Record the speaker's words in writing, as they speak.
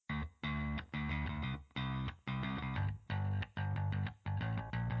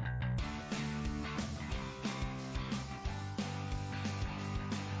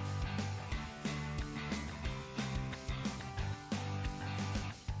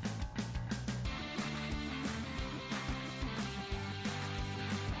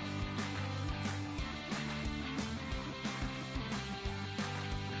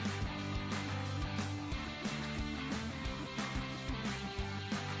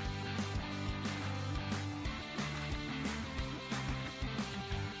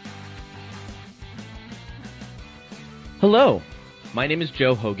Hello, my name is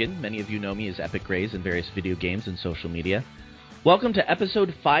Joe Hogan. Many of you know me as Epic Grays in various video games and social media. Welcome to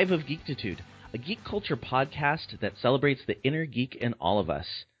episode 5 of Geektitude, a geek culture podcast that celebrates the inner geek in all of us.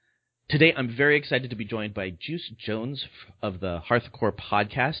 Today, I'm very excited to be joined by Juice Jones of the Hearthcore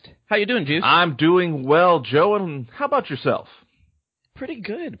podcast. How you doing, Juice? I'm doing well, Joe, and how about yourself? Pretty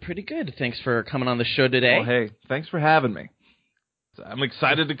good. Thanks for coming on the show today. Well, hey, thanks for having me. I'm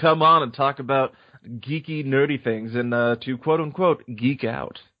excited to come on and talk about geeky, nerdy things and to quote-unquote geek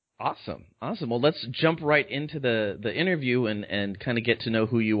out. Awesome. Well, let's jump right into the interview and kind of get to know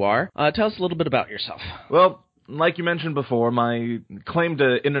who you are. Tell us a little bit about yourself. Well, like you mentioned before, my claim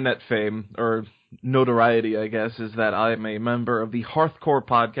to internet fame, or notoriety, I guess, is that I am a member of the Hearthcore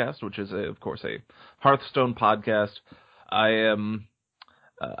podcast, which is, of course, a Hearthstone podcast.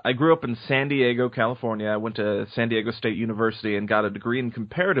 I grew up in San Diego, California. I went to San Diego State University and got a degree in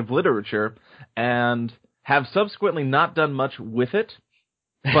comparative literature and have subsequently not done much with it,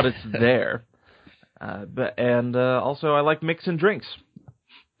 but it's there. Also, I like mixing drinks.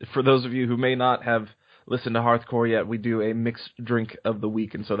 For those of you who may not have listened to Hearthcore yet, we do a mixed drink of the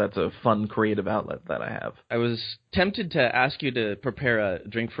week, and so that's a fun creative outlet that I have. I was tempted to ask you to prepare a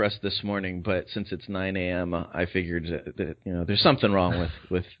drink for us this morning, but since it's 9 a.m., I figured that there's something wrong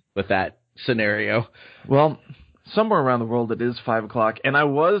with that scenario. Well, somewhere around the world it is 5 o'clock, and I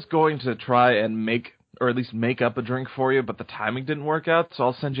was going to try and make up a drink for you, but the timing didn't work out, so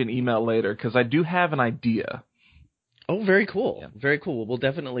I'll send you an email later, because I do have an idea. Oh, very cool. Yeah. Very cool. We'll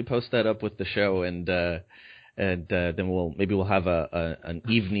definitely post that up with the show, and then we'll have an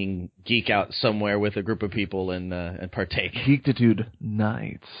evening geek out somewhere with a group of people and partake. Geektitude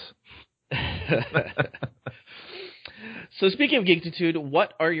nights. So speaking of Geektitude,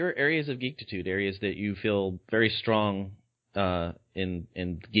 what are your areas of Geektitude? Areas that you feel very strong in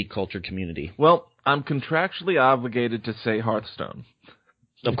the geek culture community? Well, I'm contractually obligated to say Hearthstone.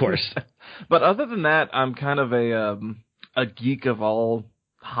 Of course. But other than that, I'm kind of a geek of all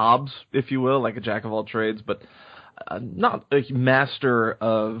hobs, if you will, like a jack of all trades, but not a master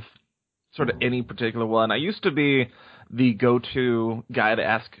of sort of any particular one. I used to be the go-to guy to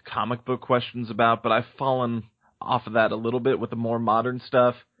ask comic book questions about, but I've fallen off of that a little bit with the more modern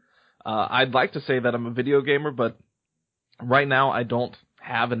stuff. I'd like to say that I'm a video gamer, but right now I don't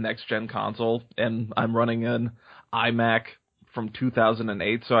have a next-gen console, and I'm running an iMac from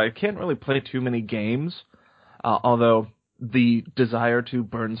 2008, so I can't really play too many games, although the desire to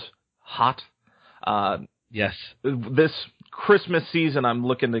burns hot. Yes. This Christmas season, I'm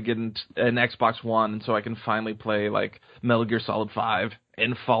looking to get an Xbox One, and so I can finally play, like, Metal Gear Solid 5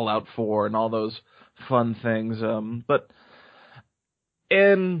 and Fallout 4 and all those fun things.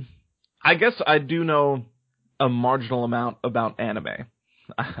 And I guess I do know a marginal amount about anime.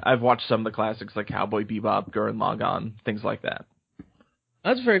 I've watched some of the classics like Cowboy Bebop, Gurren Lagann, things like that.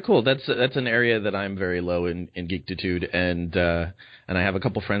 That's very cool. That's an area that I'm very low in Geektitude, and I have a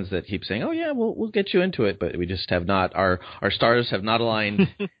couple friends that keep saying, "Oh yeah, we'll get you into it," but we just have not. Our stars have not aligned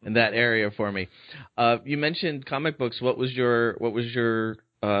in that area for me. You mentioned comic books. What was your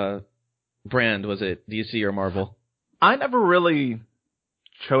brand? Was it DC or Marvel? I never really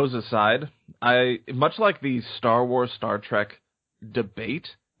chose a side. Much like the Star Wars, Star Trek debate,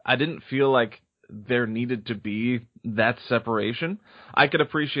 I didn't feel like there needed to be that separation. I could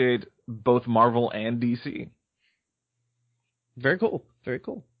appreciate both Marvel and DC. Very cool.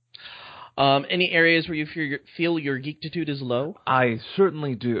 Any areas where you feel your geektitude is low? I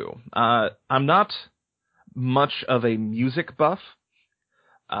certainly do. I'm not much of a music buff.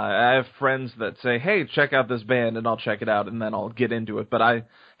 I have friends that say, "Hey, check out this band," and I'll check it out, and then I'll get into it. But I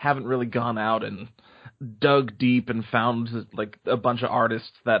haven't really gone out and dug deep and found like a bunch of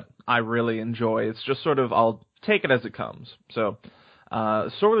artists that I really enjoy. It's just sort of, I'll take it as it comes. So,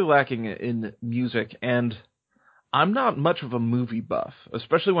 sorely lacking in music, and I'm not much of a movie buff,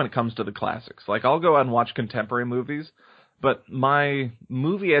 especially when it comes to the classics. Like, I'll go out and watch contemporary movies, but my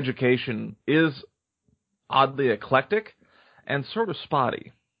movie education is oddly eclectic and sort of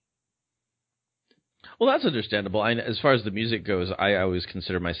spotty. Well, that's understandable. As far as the music goes, I always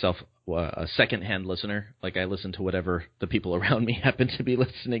consider myself a second-hand listener. Like, I listen to whatever the people around me happen to be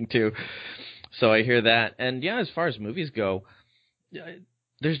listening to. So I hear that. And yeah, as far as movies go,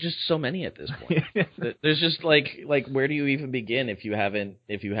 there's just so many at this point. There's just like where do you even begin if you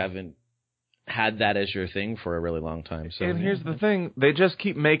haven't had that as your thing for a really long time? So, and here's the thing, they just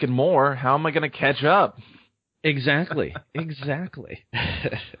keep making more. How am I going to catch up? Exactly.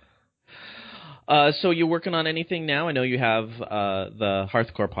 So you're working on anything now? I know you have the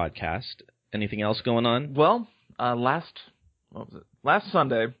Hearthcore podcast. Anything else going on? Well, last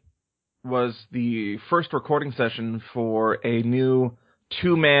Sunday, was the first recording session for a new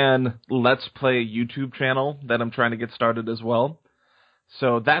 2-man Let's Play YouTube channel that I'm trying to get started as well.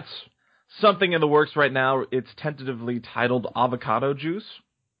 So that's something in the works right now. It's tentatively titled Avocado Juice.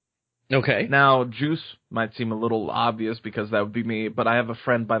 Okay. Now, Juice might seem a little obvious because that would be me, but I have a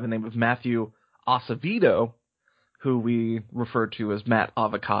friend by the name of Matthew Acevedo, who we refer to as Matt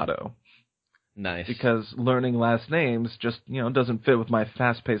Avocado. Nice. Because learning last names just, doesn't fit with my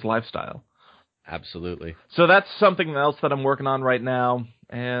fast-paced lifestyle. Absolutely. So that's something else that I'm working on right now.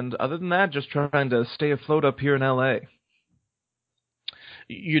 And other than that, just trying to stay afloat up here in LA.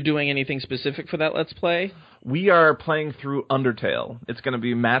 You're doing anything specific for that Let's Play? We are playing through Undertale. It's going to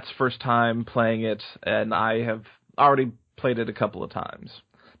be Matt's first time playing it, and I have already played it a couple of times.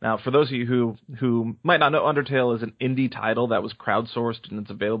 Now, for those of you who might not know, Undertale is an indie title that was crowdsourced, and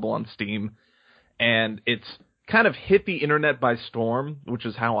it's available on Steam. And it's kind of hit the internet by storm, which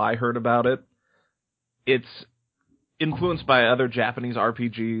is how I heard about it. It's influenced by other Japanese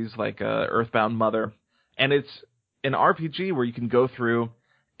RPGs like Earthbound Mother. And it's an RPG where you can go through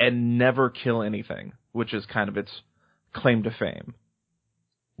and never kill anything, which is kind of its claim to fame.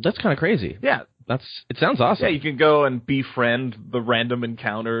 That's kind of crazy. Yeah. It sounds awesome. Yeah, you can go and befriend the random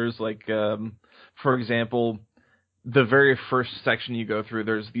encounters. Like, for example, the very first section you go through,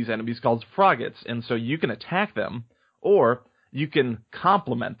 there's these enemies called Froggets, and so you can attack them, or you can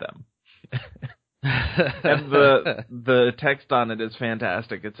compliment them. And the text on it is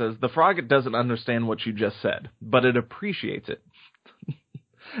fantastic. It says, "The Frogget doesn't understand what you just said, but it appreciates it."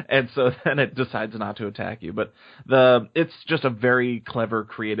 And so then it decides not to attack you. But it's just a very clever,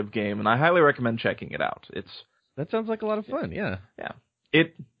 creative game, and I highly recommend checking it out. That sounds like a lot of fun, yeah. Yeah.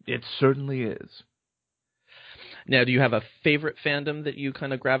 It certainly is. Now, do you have a favorite fandom that you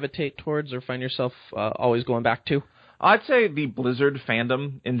kind of gravitate towards or find yourself always going back to? I'd say the Blizzard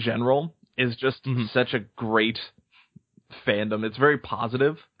fandom in general is just such a great fandom. It's very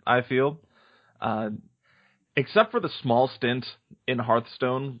positive, I feel. Except for the small stint in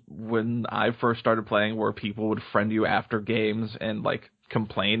Hearthstone when I first started playing where people would friend you after games and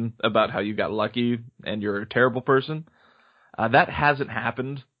complain about how you got lucky and you're a terrible person. That hasn't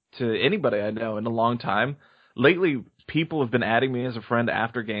happened to anybody I know in a long time. Lately, people have been adding me as a friend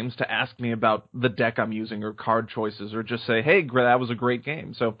after games to ask me about the deck I'm using or card choices or just say, hey, that was a great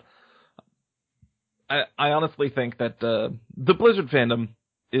game. So I honestly think that the Blizzard fandom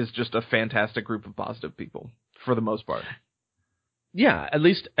is just a fantastic group of positive people for the most part. Yeah, at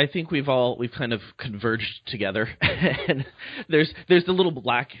least I think we've kind of converged together. And there's the little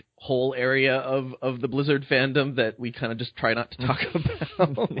black hole area of the Blizzard fandom that we kind of just try not to talk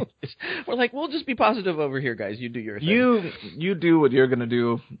about. We're like, we'll just be positive over here, guys. You do your thing. You do what you're going to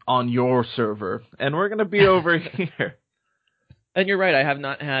do on your server, and we're going to be over here. And you're right. I have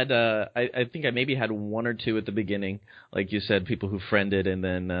not had. I think I maybe had one or two at the beginning, like you said, people who friended and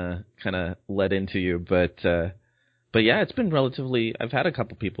then kind of led into you. But yeah, it's been relatively. I've had a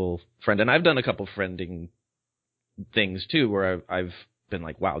couple people friend, and I've done a couple friending things too, where I've been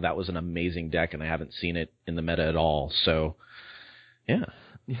like, wow, that was an amazing deck, and I haven't seen it in the meta at all. So, yeah.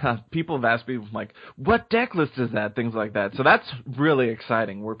 Yeah, people have asked me, like, what deck list is that? Things like that. So that's really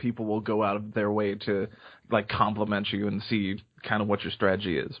exciting, where people will go out of their way to, compliment you and see kind of what your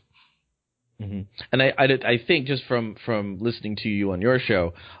strategy is. Mm-hmm. And I think just from listening to you on your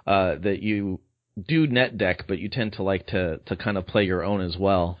show, that you do net deck, but you tend to like to kind of play your own as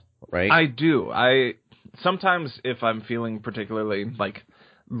well, right? I do. Sometimes if I'm feeling particularly,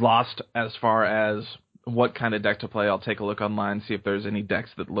 lost as far as what kind of deck to play, I'll take a look online, see if there's any decks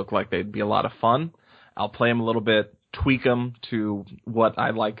that look like they'd be a lot of fun. I'll play them a little bit, tweak them to what I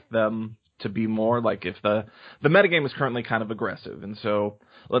like them to be more. Like if the metagame is currently kind of aggressive, and so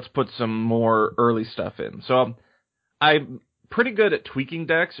let's put some more early stuff in. So I'm pretty good at tweaking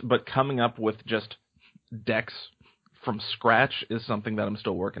decks, but coming up with just decks from scratch is something that I'm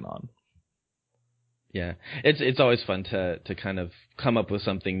still working on. Yeah, it's always fun to kind of come up with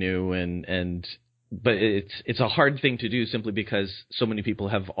something new but it's a hard thing to do simply because so many people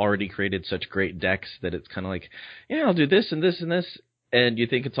have already created such great decks that it's kind of like, yeah, I'll do this and this and this, and you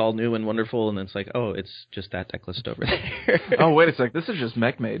think it's all new and wonderful, and then it's like, oh, it's just that deck list over there. Oh, wait a sec, this is just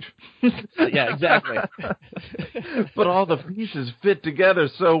Mech Mage. Yeah, exactly. But all the pieces fit together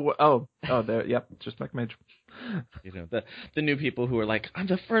so there, yep, just Mech Mage. You know, the new people who are like, I'm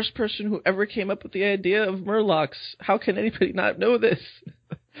the first person who ever came up with the idea of Murlocs. How can anybody not know this?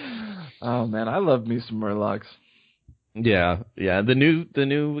 Oh man, I love me some Murlocs. Yeah. The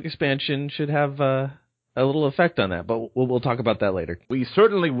new expansion should have a little effect on that, but we'll talk about that later. We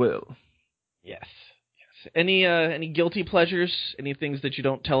certainly will. Yes. Any guilty pleasures? Any things that you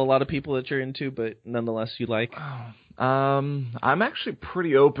don't tell a lot of people that you're into, but nonetheless you like? I'm actually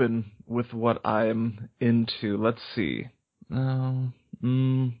pretty open with what I'm into. Let's see. Yeah,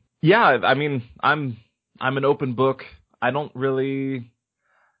 I mean, I'm an open book. I don't really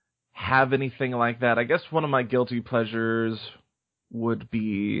have anything like that. I guess one of my guilty pleasures would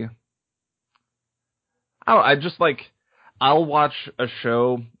be, I just like, I'll watch a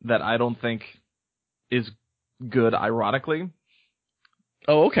show that I don't think is good, ironically.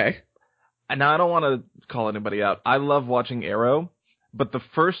 Oh, okay. And now I don't want to call anybody out. I love watching Arrow, but the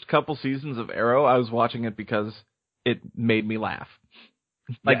first couple seasons of Arrow, I was watching it because it made me laugh.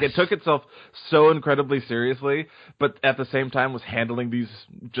 Like, Yes. it took itself so incredibly seriously, but at the same time was handling these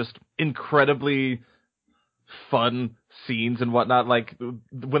just incredibly fun scenes and whatnot. Like,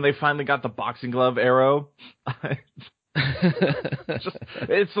 when they finally got the boxing glove arrow,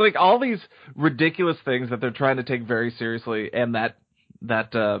 it's like all these ridiculous things that they're trying to take very seriously, and that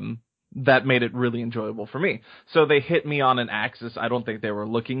made it really enjoyable for me. So they hit me on an axis I don't think they were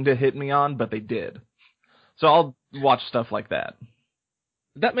looking to hit me on, but they did. So I'll watch stuff like that.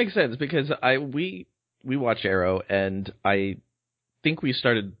 That makes sense because we watch Arrow, and I think we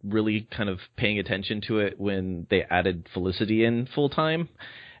started really kind of paying attention to it when they added Felicity in full time.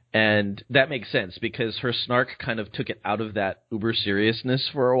 And that makes sense because her snark kind of took it out of that uber seriousness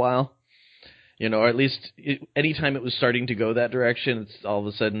for a while. Or at least anytime it was starting to go that direction, it's all of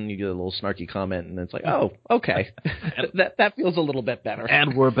a sudden you get a little snarky comment, and it's like, oh, okay. that feels a little bit better.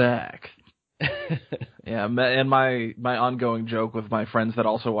 And we're back. Yeah, and my ongoing joke with my friends that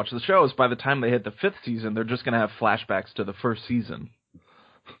also watch the show is by the time they hit the 5th season, they're just going to have flashbacks to the first season.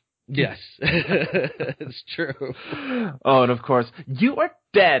 Yes, it's true. Oh, and of course, you are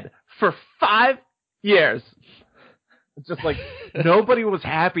dead for 5 years. It's just like, nobody was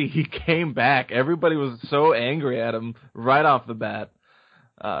happy he came back. Everybody was so angry at him right off the bat.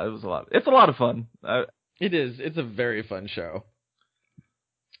 It's a lot of fun. It is. It's a very fun show.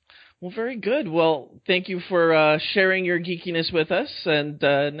 Well, very good. Well, thank you for sharing your geekiness with us. And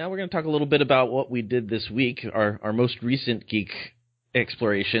now we're going to talk a little bit about what we did this week, our most recent geek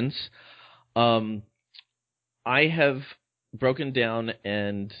explorations. I have broken down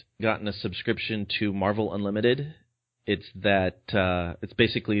and gotten a subscription to Marvel Unlimited. It's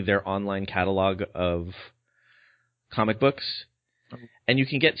basically their online catalog of comic books. And you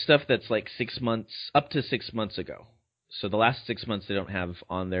can get stuff that's like up to 6 months ago. So the last 6 months they don't have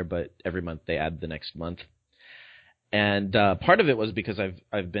on there, but every month they add the next month. And part of it was because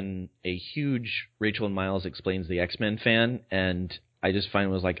I've been a huge Rachel and Miles Explains the X-Men fan, and I just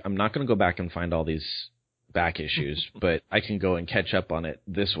was like, I'm not going to go back and find all these back issues, but I can go and catch up on it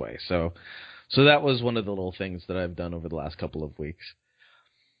this way. So that was one of the little things that I've done over the last couple of weeks.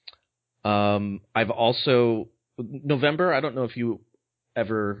 I've also November. I don't know if you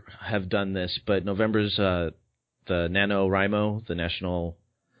ever have done this, but November's the NaNoWriMo, the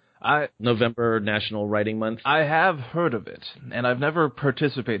November National Writing Month. I have heard of it, and I've never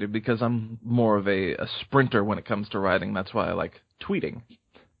participated because I'm more of a sprinter when it comes to writing. That's why I like tweeting.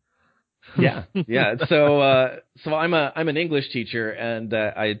 Yeah. So I'm an English teacher, and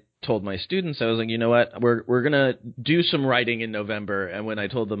I told my students, I was like, you know what, we're gonna do some writing in November. And when I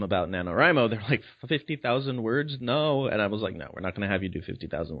told them about NaNoWriMo, they're like, 50,000 words? No. And I was like, no, we're not gonna have you do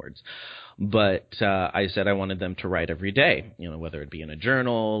 50,000 words. But I said I wanted them to write every day, whether it be in a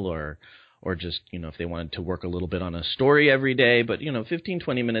journal or just, if they wanted to work a little bit on a story every day, but 15,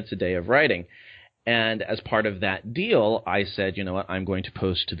 20 minutes a day of writing. And as part of that deal, I said, you know what, I'm going to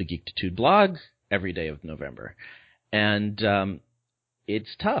post to the Geektitude blog every day of November. And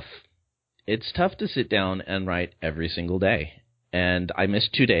it's tough. It's tough to sit down and write every single day. And I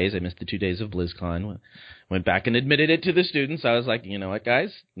missed 2 days. I missed the 2 days of BlizzCon. Went back and admitted it to the students. I was like, you know what,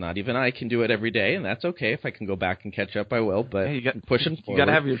 guys? Not even I can do it every day, and that's okay. If I can go back and catch up, I will. But hey, pushing forward. You got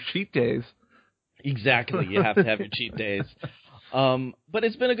to have your cheat days. Exactly. You have to have your cheat days. But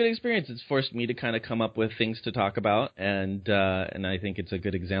it's been a good experience. It's forced me to kind of come up with things to talk about, and I think it's a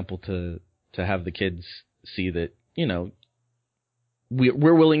good example to have the kids see that,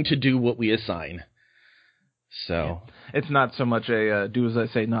 we're willing to do what we assign. So it's not so much a do as I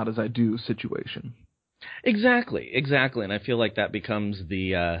say, not as I do situation. Exactly. And I feel like that becomes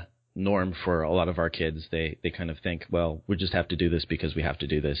the norm for a lot of our kids. They kind of think, well, we just have to do this because we have to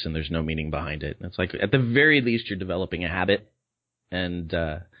do this, and there's no meaning behind it. And it's like, at the very least, you're developing a habit, and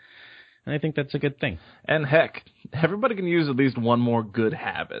I think that's a good thing. And heck, everybody can use at least one more good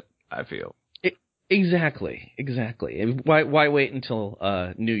habit, I feel. Exactly. Why wait until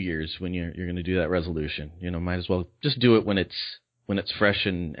New Year's when you're going to do that resolution? Might as well just do it when it's when it's fresh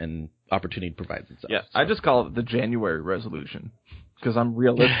and opportunity provides itself. Yeah, so. I just call it the January resolution because I'm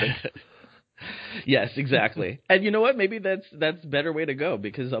realistic. Yes, exactly. And you know what? Maybe that's a better way to go,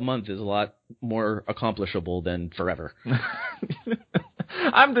 because a month is a lot more accomplishable than forever.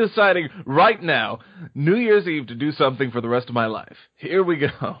 I'm deciding right now, New Year's Eve, to do something for the rest of my life. Here we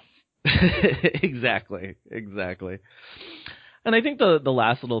go. Exactly. And I think the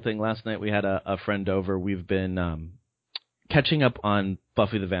last little thing, last night we had a friend over. We've been catching up on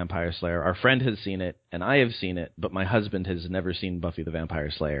Buffy the Vampire Slayer. Our friend has seen it, and I have seen it, but my husband has never seen Buffy the Vampire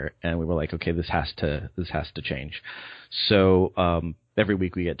Slayer. And we were like, okay, this has to change. So every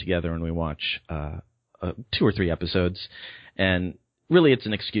week we get together and we watch 2 or 3 episodes, and really it's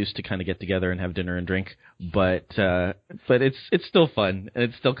an excuse to kind of get together and have dinner and drink. But it's still fun, and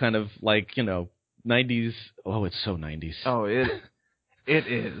it's still kind of like, 90s. Oh, it's so 90s. Oh, it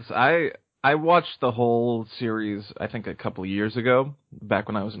is. I watched the whole series, I think, a couple of years ago, back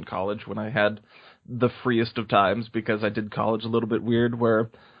when I was in college, when I had the freest of times, because I did college a little bit weird, where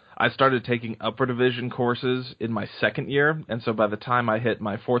I started taking upper division courses in my second year, and so by the time I hit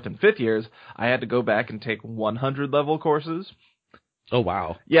my 4th and 5th years, I had to go back and take 100-level courses. Oh,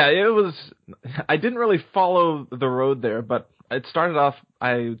 wow. Yeah, I didn't really follow the road there, but it started off,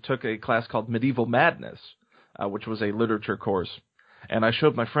 I took a class called Medieval Madness, which was a literature course. And I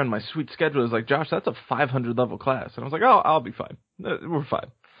showed my friend my sweet schedule. He was like, Josh, that's a 500-level class. And I was like, oh, I'll be fine. We're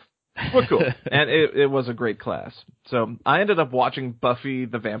fine. We're cool. And it was a great class. So I ended up watching Buffy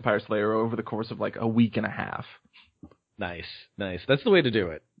the Vampire Slayer over the course of like a week and a half. Nice. That's the way to do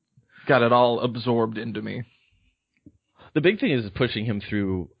it. Got it all absorbed into me. The big thing is pushing him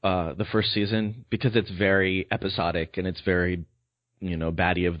through the first season, because it's very episodic and it's very,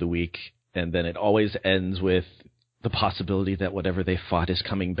 baddie of the week. And then it always ends with the possibility that whatever they fought is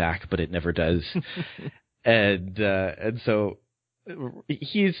coming back, but it never does. and so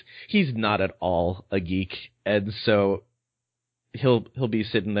he's not at all a geek. And so he'll be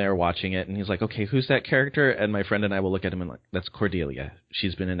sitting there watching it, and he's like, okay, who's that character? And my friend and I will look at him and like, that's Cordelia.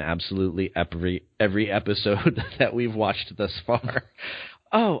 She's been in absolutely every episode that we've watched thus far.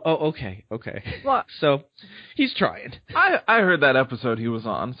 Oh, okay. Well, so he's trying. I heard that episode he was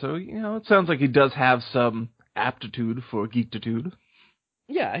on, so, it sounds like he does have some aptitude for geektitude.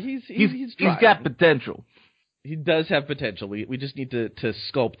 Yeah, he's trying. He's got potential. He does have potential. We just need to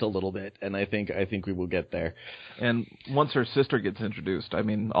sculpt a little bit, and I think we will get there. And once her sister gets introduced, I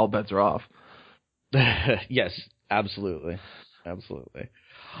mean, all bets are off. Yes, absolutely.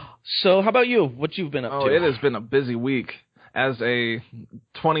 So, how about you? What you've been up to? Oh, it has been a busy week. As a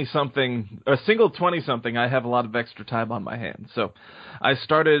single 20-something, I have a lot of extra time on my hands. So, I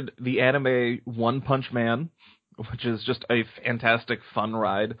started the anime One Punch Man, which is just a fantastic, fun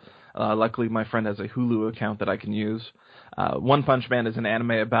ride. Luckily, my friend has a Hulu account that I can use. One Punch Man is an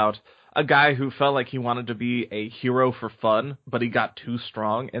anime about a guy who felt like he wanted to be a hero for fun, but he got too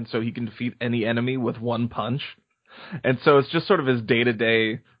strong, and so he can defeat any enemy with one punch. And so it's just sort of his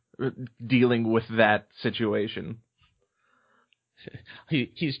day-to-day dealing with that situation.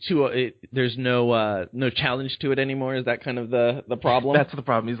 He's too. There's no challenge to it anymore. Is that kind of the problem? That's the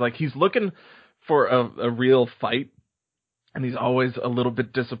problem. He's looking for a real fight, and he's always a little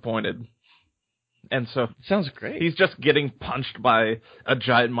bit disappointed. And so sounds great. He's just getting punched by a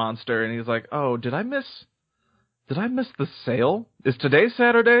giant monster, and he's like, "Oh, did I miss the sale? Is today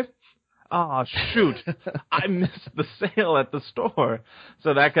Saturday? Oh, shoot. I missed the sale at the store."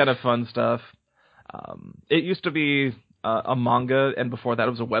 So that kind of fun stuff. It used to be a manga, and before that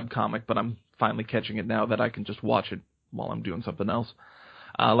it was a webcomic, but I'm finally catching it now that I can just watch it while I'm doing something else.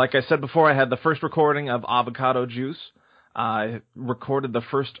 Like I said before, I had the first recording of Avocado Juice. I recorded the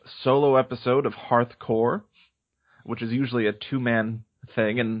first solo episode of Hearthcore, which is usually a 2-man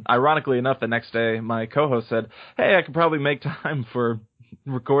thing, and ironically enough, the next day my co-host said, "Hey, I could probably make time for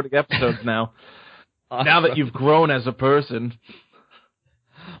recording episodes now." Awesome. Now that you've grown as a person.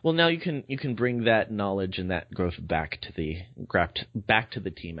 Well, now you can bring that knowledge and that growth back to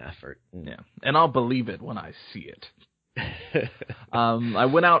the team effort. Yeah, and I'll believe it when I see it. I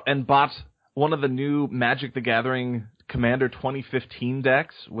went out and bought one of the new Magic the Gathering Commander 2015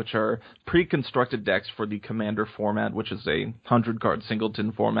 decks, which are pre-constructed decks for the Commander format, which is a 100-card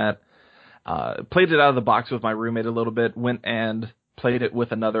singleton format. Played it out of the box with my roommate a little bit, went and played it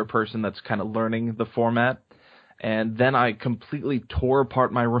with another person that's kind of learning the format. And then I completely tore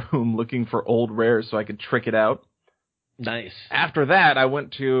apart my room looking for old rares so I could trick it out. Nice. After that, I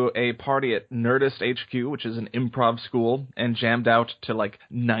went to a party at Nerdist HQ, which is an improv school, and jammed out to like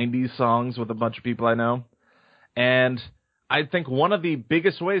 90 songs with a bunch of people I know. And I think one of the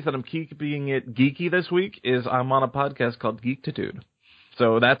biggest ways that I'm keeping it geeky this week is I'm on a podcast called Geektitude.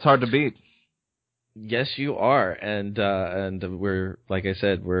 So that's hard to beat. Yes, you are, and we're, like I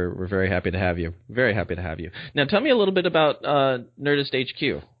said, we're very happy to have you. Very happy to have you. Now, tell me a little bit about Nerdist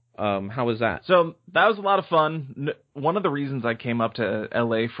HQ. How was that? So that was a lot of fun. One of the reasons I came up to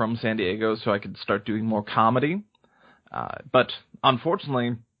LA from San Diego so I could start doing more comedy. But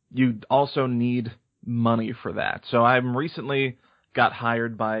unfortunately, you also need money for that. So I recently got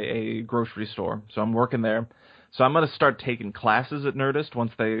hired by a grocery store. So I'm working there. So I'm going to start taking classes at Nerdist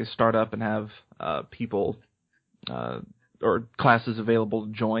once they start up and have people or classes available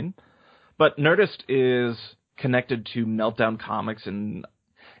to join. But Nerdist is connected to Meltdown Comics, and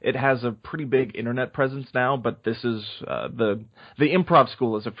it has a pretty big internet presence now, but this is the improv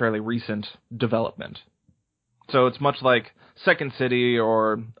school is a fairly recent development. So it's much like Second City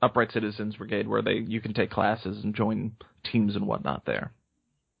or Upright Citizens Brigade, where you can take classes and join teams and whatnot there.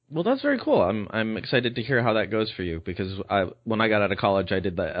 Well, that's very cool. I'm excited to hear how that goes for you, because when I got out of college, I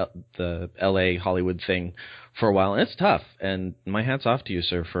did the LA Hollywood thing for a while, and it's tough. And my hat's off to you,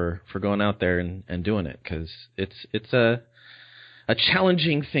 sir, for going out there and doing it, because it's a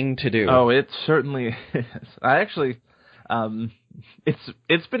challenging thing to do. Oh, it certainly is. I actually,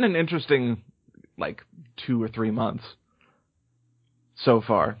 it's been an interesting 2 or 3 months so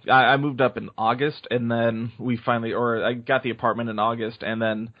far. I moved up in August, and then I got the apartment in August, and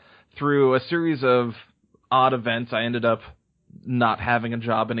then through a series of odd events, I ended up not having a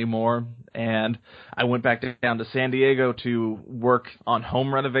job anymore, and I went back down to San Diego to work on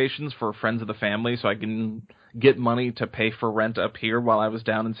home renovations for friends of the family so I can get money to pay for rent up here while I was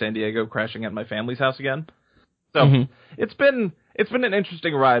down in San Diego crashing at my family's house again. So It's been an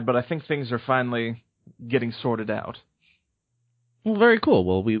interesting ride, but I think things are finally getting sorted out. Well, very cool.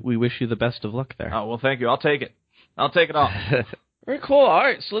 Well, we wish you the best of luck there. Oh, well, thank you. I'll take it. I'll take it all. Very cool. All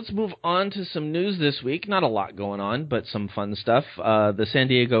right, so let's move on to some news this week. Not a lot going on, but some fun stuff. The San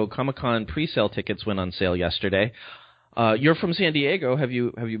Diego Comic-Con pre-sale tickets went on sale yesterday. You're from San Diego. Have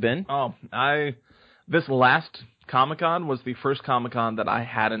you been? Oh, this last Comic-Con was the first Comic-Con that I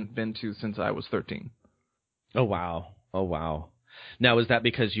hadn't been to since I was 13. Oh, wow. Now, is that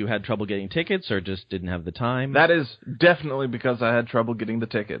because you had trouble getting tickets or just didn't have the time? That is definitely because I had trouble getting the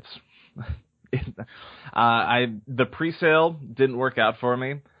tickets. The pre-sale didn't work out for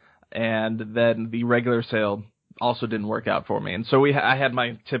me, and then the regular sale also didn't work out for me. And so I had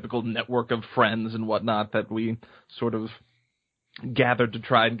my typical network of friends and whatnot that we sort of gathered to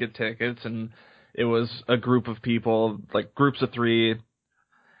try and get tickets, and it was a group of people, groups of 3,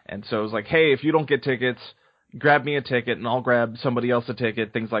 and so it was like, hey, if you don't get tickets, grab me a ticket, and I'll grab somebody else a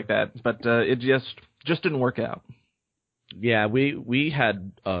ticket, things like that. But it just didn't work out. Yeah, we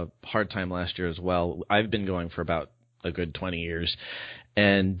had a hard time last year as well. I've been going for about a good 20 years,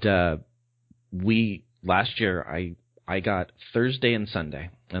 and last year I got Thursday and Sunday,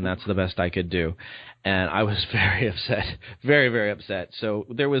 and that's the best I could do. And I was very upset, very, very upset. So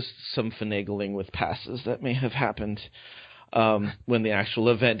there was some finagling with passes that may have happened when the actual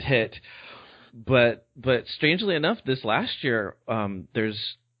event hit. But strangely enough, this last year,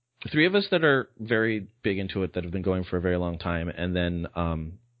 there's 3 of us that are very big into it that have been going for a very long time, and then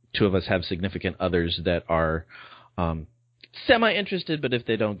 2 of us have significant others that are semi-interested, but if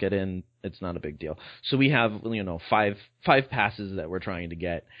they don't get in, it's not a big deal. So we have, 5 passes that we're trying to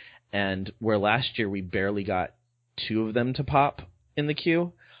get, and where last year we barely got 2 of them to pop in the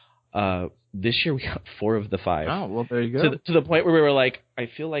queue, this year we got 4 of the 5. Oh, well, there you go. To the point where we were like, I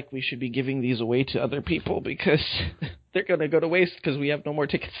feel like we should be giving these away to other people because they're going to go to waste because we have no more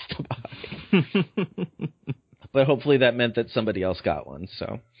tickets to buy. But hopefully that meant that somebody else got one,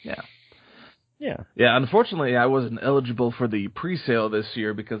 so. Yeah. Yeah, unfortunately, I wasn't eligible for the pre-sale this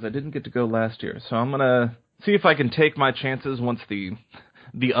year because I didn't get to go last year. So I'm going to see if I can take my chances once the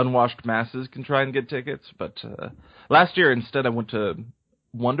unwashed masses can try and get tickets. But last year, instead, I went to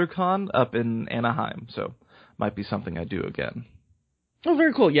WonderCon up in Anaheim, so might be something I do again. Oh,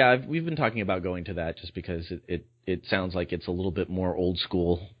 very cool. Yeah, we've been talking about going to that just because it sounds like it's a little bit more old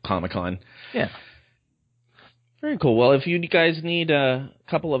school Comic-Con. Yeah. Very cool. Well, if you guys need a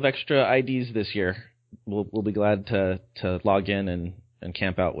couple of extra IDs this year, we'll be glad to log in and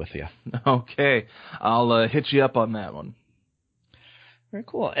camp out with you. Okay. I'll hit you up on that one. Very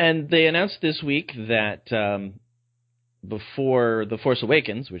cool. And they announced this week that before The Force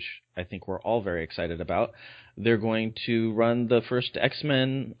Awakens, which I think we're all very excited about, they're going to run the first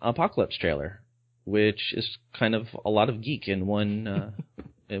X-Men Apocalypse trailer, which is kind of a lot of geek in one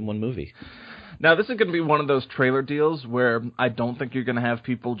movie. Now, this is going to be one of those trailer deals where I don't think you're going to have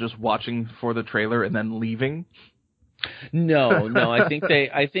people just watching for the trailer and then leaving. No, I think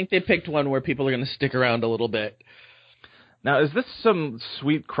they picked one where people are going to stick around a little bit. Now, is this some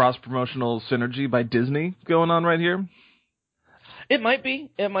sweet cross-promotional synergy by Disney going on right here? It might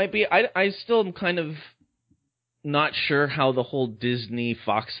be. I still am kind of not sure how the whole Disney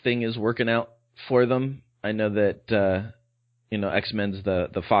Fox thing is working out for them. I know that X-Men's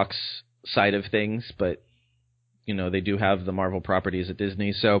the Fox side of things, but they do have the Marvel properties at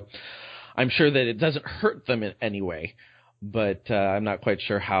Disney, so I'm sure that it doesn't hurt them in any way. But I'm not quite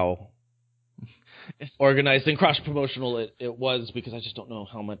sure how organized and cross-promotional it was, because I just don't know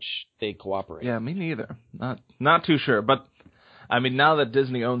how much they cooperate. Yeah, me neither. Not too sure, but I mean, now that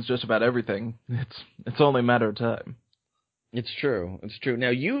Disney owns just about everything, it's only a matter of time. It's true. Now,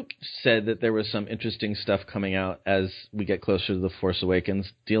 you said that there was some interesting stuff coming out as we get closer to The Force Awakens,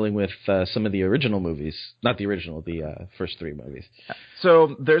 dealing with some of the original movies. Not the original, the first three movies.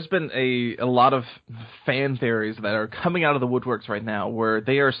 So there's been a lot of fan theories that are coming out of the woodworks right now, where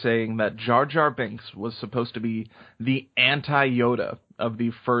they are saying that Jar Jar Binks was supposed to be the anti-Yoda of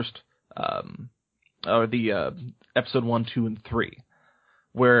the first, or the episode 1, 2, and 3,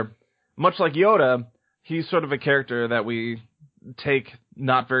 where, much like Yoda, he's sort of a character that we take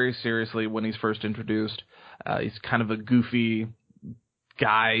not very seriously when he's first introduced. He's kind of a goofy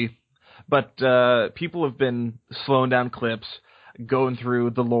guy, but people have been slowing down clips, going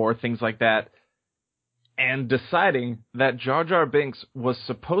through the lore, things like that, and deciding that Jar Jar Binks was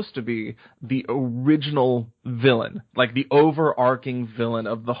supposed to be the original villain, like the overarching villain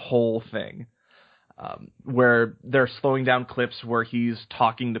of the whole thing. Where they're slowing down clips where he's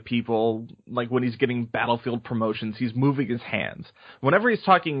talking to people, like when he's getting battlefield promotions, he's moving his hands. Whenever he's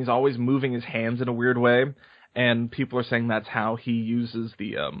talking, he's always moving his hands in a weird way, and people are saying that's how he uses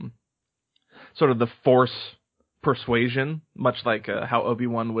the, sort of the Force persuasion, much like how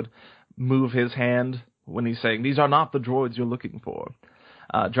Obi-Wan would move his hand when he's saying, "These are not the droids you're looking for."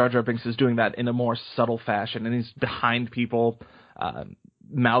 Jar Jar Binks is doing that in a more subtle fashion, and he's behind people,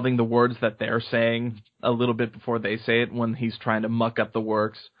 mouthing the words that they're saying a little bit before they say it when he's trying to muck up the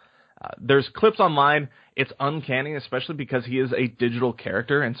works. There's clips online. It's uncanny, especially because he is a digital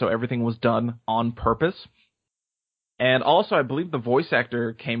character, and so everything was done on purpose. And also, I believe the voice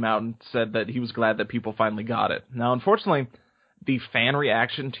actor came out and said that he was glad that people finally got it. Now, unfortunately, the fan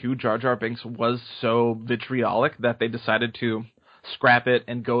reaction to Jar Jar Binks was so vitriolic that they decided to scrap it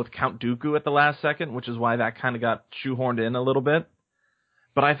and go with Count Dooku at the last second, which is why that kind of got shoehorned in a little bit.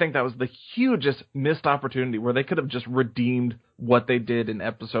 But I think that was the hugest missed opportunity where they could have just redeemed what they did in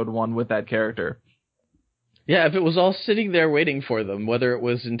episode 1 with that character. Yeah, if it was all sitting there waiting for them, whether it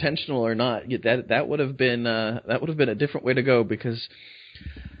was intentional or not, that would have been a different way to go. Because,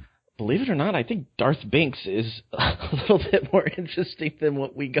 believe it or not, I think Darth Binks is a little bit more interesting than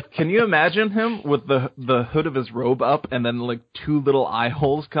what we got. Can you imagine him with the hood of his robe up and then like 2 little eye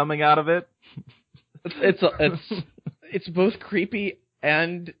holes coming out of it? It's both creepy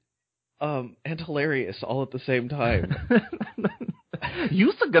and hilarious all at the same time.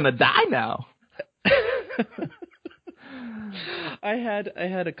 You're gonna die now. I had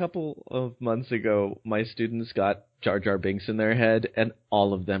a couple of months ago, my students got Jar Jar Binks in their head, and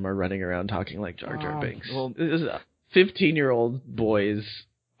all of them are running around talking like Jar Jar Binks. Well, 15-year-old boys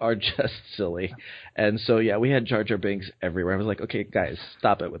are just silly. And so, yeah, we had Jar Jar Binks everywhere. I was like, okay, guys,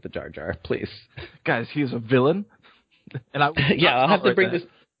 stop it with the Jar Jar, please. Guys, he's a villain. And I'll have to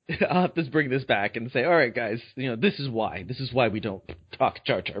bring this back and say, all right, guys, this is why we don't talk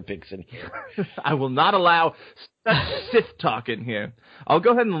Jar Jar Binks in here. I will not allow such Sith talk in here. I'll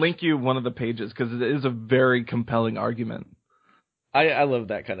go ahead and link you one of the pages because it is a very compelling argument. I love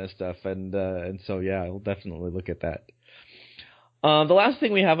that kind of stuff, and so yeah, I'll definitely look at that. The last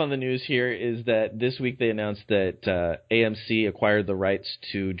thing we have on the news here is that this week they announced that AMC acquired the rights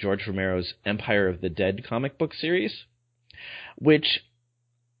to George Romero's Empire of the Dead comic book series, which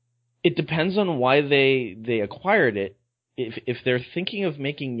it depends on why they acquired it. If they're thinking of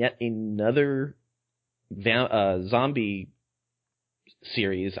making yet another zombie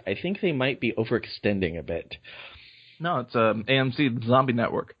series, I think they might be overextending a bit. No, it's AMC, the Zombie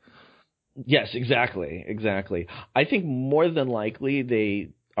Network. Yes, exactly. I think more than likely they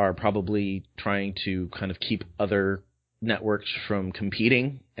are probably trying to kind of keep other networks from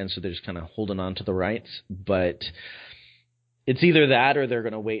competing, and so they're just kind of holding on to the rights. But it's either that or they're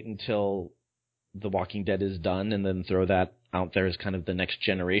going to wait until The Walking Dead is done and then throw that out there as kind of the next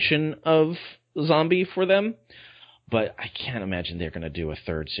generation of zombie for them. But I can't imagine they're going to do a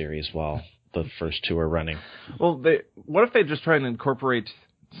third series while the first 2 are running. Well, what if they just try and incorporate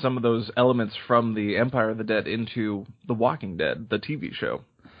some of those elements from the Empire of the Dead into The Walking Dead, the TV show?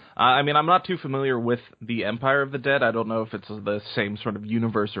 I mean, I'm not too familiar with the Empire of the Dead. I don't know if it's the same sort of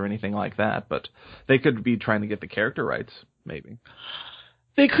universe or anything like that, but they could be trying to get the character rights, maybe.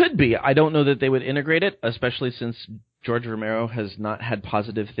 They could be. I don't know that they would integrate it, especially since George Romero has not had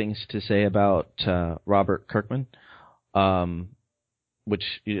positive things to say about Robert Kirkman, which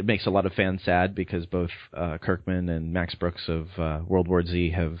makes a lot of fans sad because both Kirkman and Max Brooks of World War Z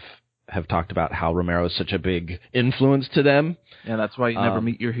have talked about how Romero is such a big influence to them. Yeah, that's why you never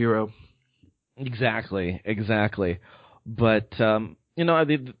meet your hero. Exactly. But,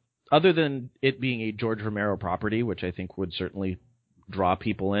 other than it being a George Romero property, which I think would certainly draw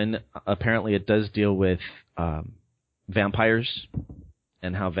people in, apparently it does deal with vampires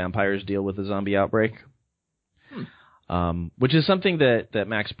and how vampires deal with a zombie outbreak, which is something that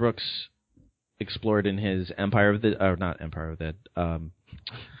Max Brooks explored in his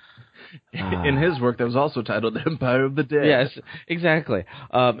in his work that was also titled Empire of the Dead. Yes, exactly.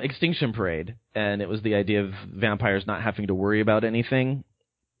 Extinction Parade, and it was the idea of vampires not having to worry about anything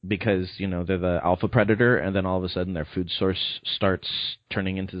because, they're the alpha predator, and then all of a sudden their food source starts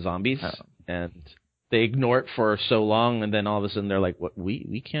turning into zombies, and they ignore it for so long, and then all of a sudden they're like, "What?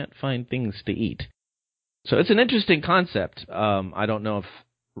 We can't find things to eat." So it's an interesting concept. I don't know if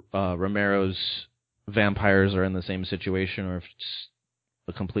Romero's vampires are in the same situation or if it's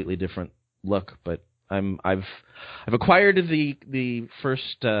a completely different look, but I've acquired the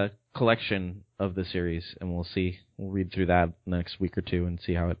first collection of the series, and we'll see. We'll read through that next week or two and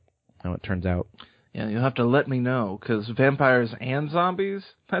see how it turns out. Yeah, you'll have to let me know, because vampires and zombies,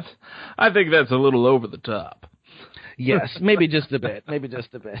 I think that's a little over the top. Yes, maybe just a bit.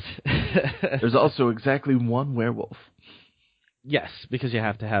 There's also exactly one werewolf. Yes, because you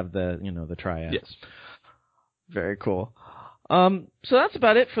have to have the triad. Yes. Very cool. So that's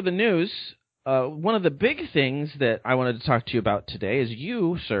about it for the news. One of the big things that I wanted to talk to you about today is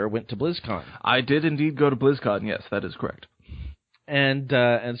you, sir, went to BlizzCon. I did indeed go to BlizzCon, yes, that is correct. And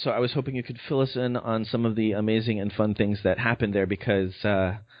so I was hoping you could fill us in on some of the amazing and fun things that happened there because,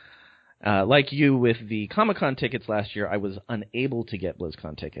 like you with the Comic-Con tickets last year, I was unable to get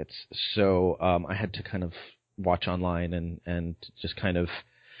BlizzCon tickets. So I had to kind of watch online and just kind of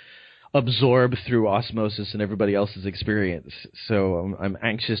absorb through osmosis and everybody else's experience. So I'm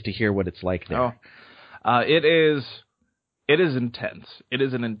anxious to hear what it's like there. It is intense. It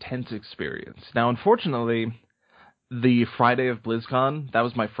is an intense experience. Now, unfortunately, the Friday of BlizzCon, that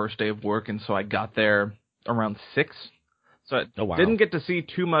was my first day of work, and so I got there around 6. So I didn't get to see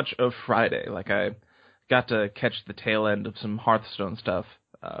too much of Friday. Like, I got to catch the tail end of some Hearthstone stuff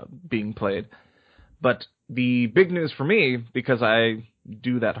being played. But the big news for me, because I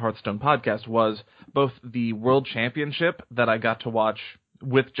do that Hearthstone podcast, was both the World Championship that I got to watch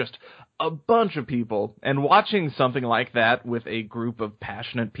with just a bunch of people, and watching something like that with a group of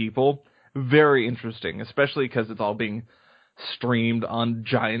passionate people, very interesting, especially because it's all being streamed on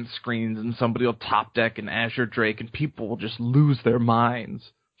giant screens, and somebody will top deck an Azure Drake, and people will just lose their minds.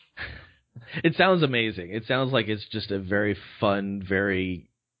 It sounds amazing. It sounds like it's just a very fun, very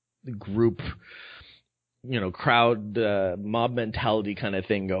group, crowd, mob mentality kind of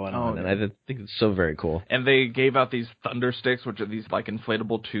thing going on. And I think it's so very cool. And they gave out these thunder sticks, which are these like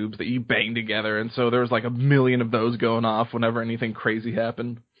inflatable tubes that you bang together. And so there was like 1 million of those going off whenever anything crazy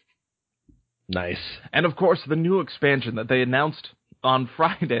happened. Nice. And of course, the new expansion that they announced on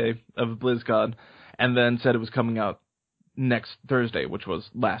Friday of BlizzCon, and then said it was coming out next Thursday, which was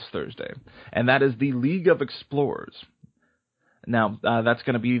last Thursday. And that is the League of Explorers. Now, that's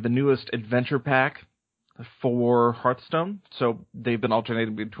going to be the newest adventure pack for Hearthstone. So they've been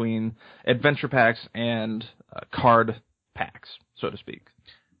alternating between adventure packs and card packs, so to speak.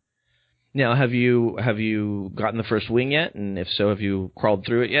 Now, have you gotten the first wing yet? And if so, have you crawled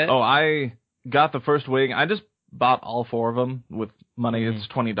through it yet? Oh, I got the first wing. I just bought all 4 of them with money. It's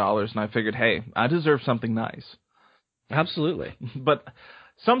 $20, and I figured, hey, I deserve something nice. Absolutely. But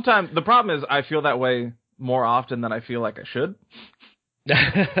sometimes the problem is I feel that way more often than I feel like I should.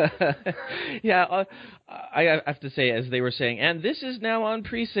 Yeah, I have to say, as they were saying, and this is now on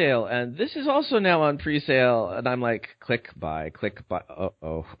pre-sale, and this is also now on pre-sale, and I'm like, click buy.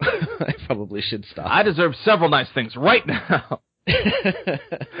 Uh-oh. I probably should stop. I deserve several nice things right now.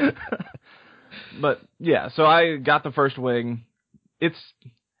 But, yeah, so I got the first wing. It's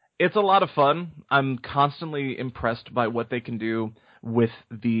a lot of fun. I'm constantly impressed by what they can do with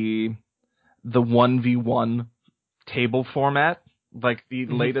the 1v1 table format. Like the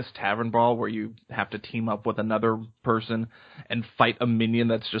latest Tavern Brawl where you have to team up with another person and fight a minion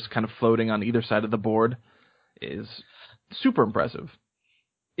that's just kind of floating on either side of the board is super impressive.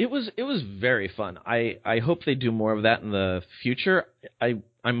 It was very fun. I hope they do more of that in the future.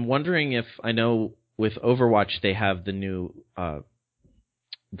 I'm wondering if I know with Overwatch they have the new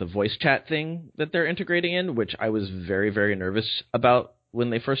the voice chat thing that they're integrating in, which I was very, very nervous about when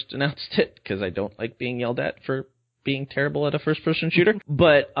they first announced it because I don't like being yelled at for being terrible at a first-person shooter.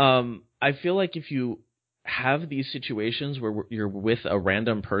 But I feel like if you have these situations where you're with a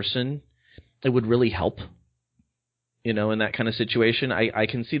random person, it would really help. In that kind of situation. I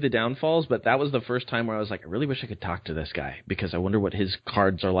can see the downfalls, but that was the first time where I was like, I really wish I could talk to this guy because I wonder what his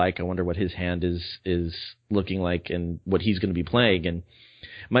cards are like. I wonder what his hand is looking like and what he's going to be playing. And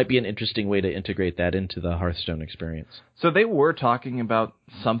it might be an interesting way to integrate that into the Hearthstone experience. So they were talking about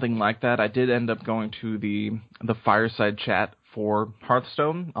something like that. I did end up going to the fireside chat for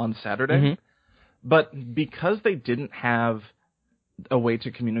Hearthstone on Saturday. Mm-hmm. But because they didn't have a way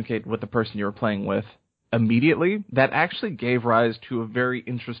to communicate with the person you were playing with immediately, that actually gave rise to a very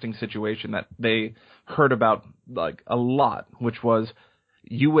interesting situation that they heard about like a lot, which was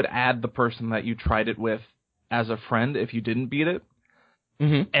you would add the person that you tried it with as a friend if you didn't beat it.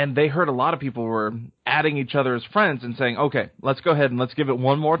 Mm-hmm. And they heard a lot of people were adding each other as friends and saying, okay, let's go ahead and let's give it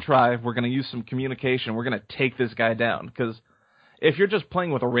one more try. We're going to use some communication. We're going to take this guy down. Because if you're just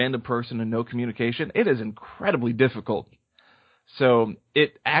playing with a random person and no communication, it is incredibly difficult. So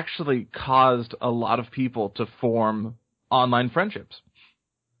it actually caused a lot of people to form online friendships.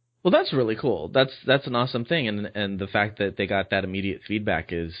 Well, that's really cool. That's an awesome thing, and the fact that they got that immediate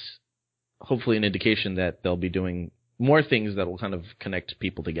feedback is hopefully an indication that they'll be doing more things that will kind of connect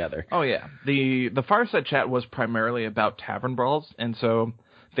people together. Oh yeah, the fireside chat was primarily about tavern brawls, and so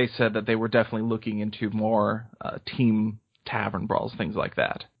they said that they were definitely looking into more team tavern brawls, things like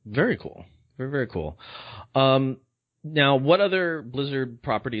that. Very cool. Very, very cool. Now, what other Blizzard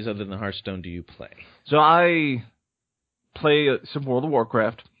properties other than Hearthstone do you play? So I play some World of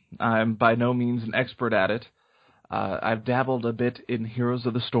Warcraft. I'm by no means an expert at it. I've dabbled a bit in Heroes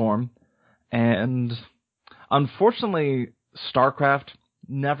of the Storm, and unfortunately, StarCraft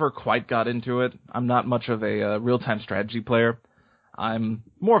never quite got into it. I'm not much of a real-time strategy player. I'm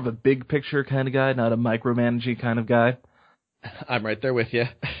more of a big picture kind of guy, not a micromanaging kind of guy. I'm right there with you.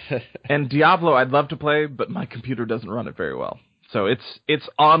 And Diablo, I'd love to play, but my computer doesn't run it very well. So it's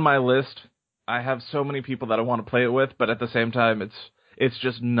on my list. I have so many people that I want to play it with, but at the same time, it's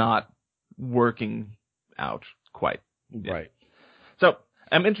just not working out quite. Right. So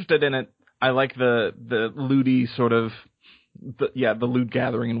I'm interested in it. I like the looty sort of, the loot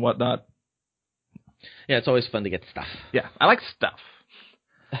gathering and whatnot. Yeah, it's always fun to get stuff. Yeah, I like stuff.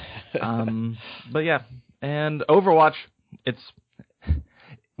 But yeah, and Overwatch. It's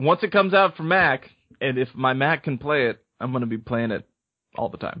once it comes out for Mac, and if my Mac can play it, I'm going to be playing it all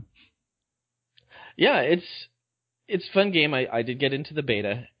the time. Yeah, it's a fun game. I did get into the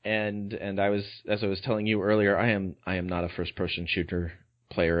beta, and I was, as I was telling you earlier, I am not a first person shooter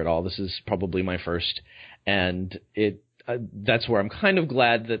player at all. This is probably my first, and that's where I'm kind of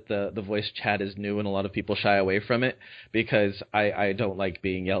glad that the voice chat is new and a lot of people shy away from it because I don't like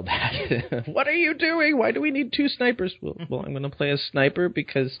being yelled at. What are you doing? Why do we need two snipers? Well, I'm going to play a sniper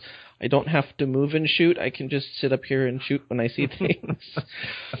because I don't have to move and shoot. I can just sit up here and shoot when I see things.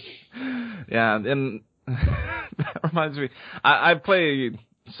 Yeah, and that reminds me, I play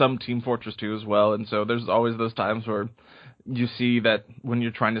some Team Fortress 2 as well, and so there's always those times where you see that when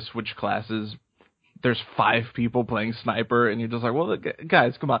you're trying to switch classes, there's 5 people playing sniper, and you're just like, well,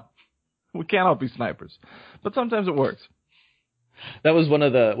 guys, come on. We can't all be snipers. But sometimes it works. That was one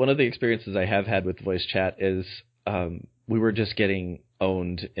of the experiences I have had with voice chat is we were just getting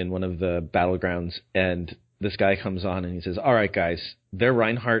owned in one of the battlegrounds, and this guy comes on and he says, all right, guys, their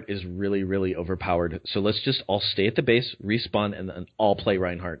Reinhardt is really, really overpowered, so let's just all stay at the base, respawn, and then all play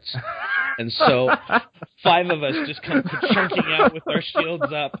Reinhardts. And so 5 of us just come chunking out with our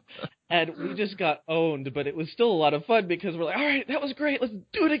shields up, and we just got owned, but it was still a lot of fun because we're like, all right, that was great, let's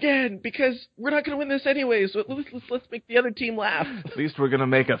do it again, because we're not going to win this anyway, so let's make the other team laugh. At least we're going to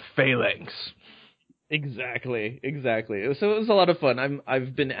make a phalanx. Exactly. So it was a lot of fun.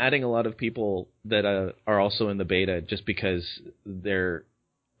 I've been adding a lot of people that are also in the beta just because they're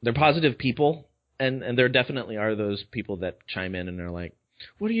positive people, and there definitely are those people that chime in and are like,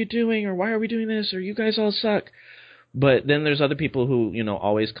 what are you doing, or why are we doing this, or you guys all suck. But then there's other people who,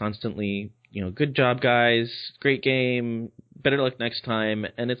 always constantly, good job, guys, great game, better luck next time.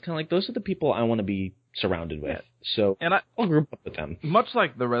 And it's kind of like, those are the people I want to be surrounded with. So I'll group up with them. Much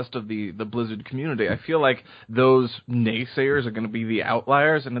like the rest of the Blizzard community, I feel like those naysayers are going to be the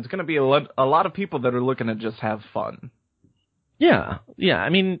outliers, and it's going to be a lot of people that are looking to just have fun. Yeah. I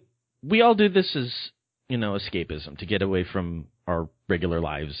mean, we all do this as, escapism, to get away from our regular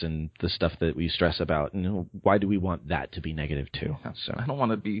lives and the stuff that we stress about. And why do we want that to be negative too? So I don't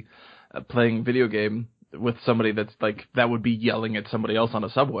want to be playing a video game with somebody that's like, that would be yelling at somebody else on a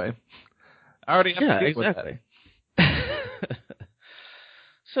subway. I already have to deal with that.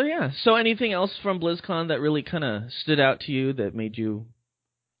 So anything else from BlizzCon that really kind of stood out to you that made you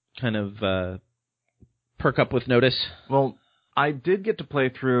kind of perk up with notice? Well, I did get to play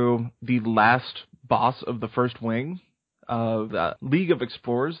through the last boss of the first wing of League of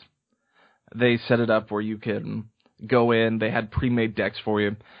Explorers. They set it up where you can go in. They had pre-made decks for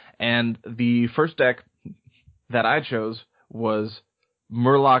you. And the first deck that I chose was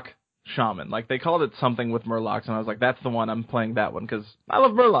Murloc Shaman. Like, they called it something with Murlocs, and I was like, that's the one, I'm playing that one, because I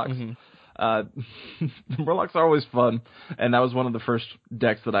love Murlocs. Mm-hmm. Murlocs are always fun, and that was one of the first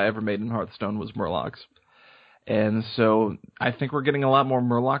decks that I ever made in Hearthstone was Murlocs. And so I think we're getting a lot more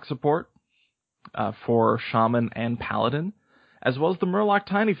Murloc support for Shaman and Paladin, as well as the Murloc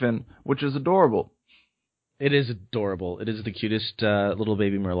Tinyfin, which is adorable. It is adorable. It is the cutest little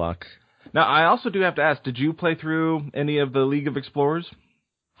baby Murloc. Now, I also do have to ask, did you play through any of the League of Explorers?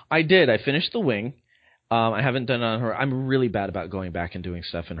 I did. I finished the wing. I haven't done it on Heroic. I'm really bad about going back and doing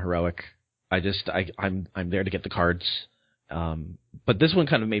stuff in Heroic. I'm there to get the cards. But this one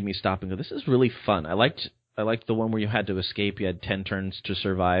kind of made me stop and go, this is really fun. I liked the one where you had to escape. You had 10 turns to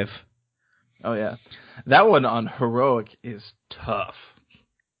survive. Oh, yeah. That one on Heroic is tough.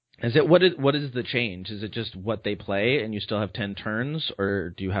 Is it what is the change? Is it just what they play and you still have 10 turns, or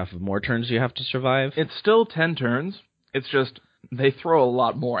do you have more turns you have to survive? It's still 10 turns. It's just they throw a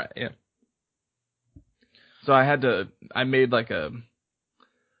lot more at you. So I made like a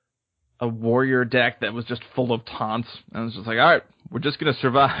warrior deck that was just full of taunts. And I was just like, all right, we're just going to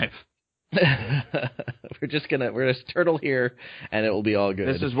survive. we're gonna turtle here and it will be all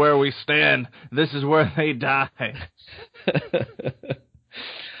good. This is where we stand. This is where they die.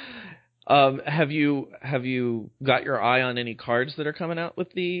 Have you got your eye on any cards that are coming out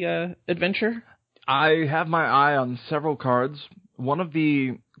with the adventure? I have my eye on several cards. One of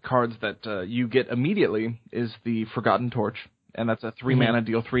the cards that you get immediately is the Forgotten Torch, and that's a 3 mana,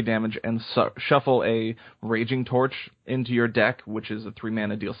 deal 3 damage, and shuffle a Raging Torch into your deck, which is a 3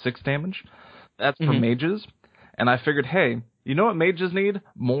 mana, deal 6 damage. That's for mages, and I figured, hey, you know what mages need?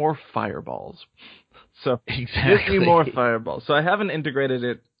 More fireballs. So exactly. Give me more fireballs. So I haven't integrated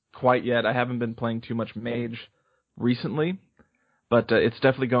it quite yet. I haven't been playing too much mage recently, but it's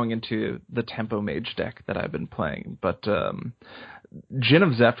definitely going into the tempo mage deck that I've been playing. But Gin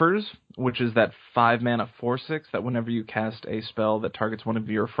of Zephyrs, which is that 5 mana 4/6 that whenever you cast a spell that targets one of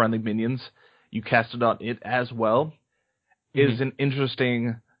your friendly minions, you cast it on it as well, is an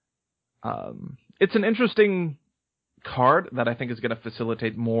interesting. It's an interesting card that I think is going to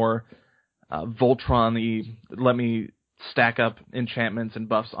facilitate more Voltron-y. Let me stack up enchantments and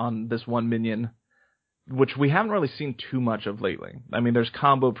buffs on this one minion, which we haven't really seen too much of lately. I mean, there's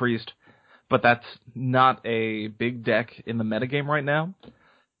Combo Priest, but that's not a big deck in the metagame right now.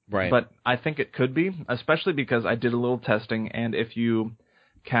 Right. But I think it could be, especially because I did a little testing, and if you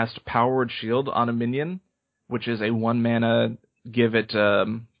cast Power Word Shield on a minion, which is a 1 mana, give it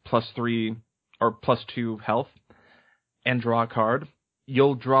 +3 or +2 health, and draw a card,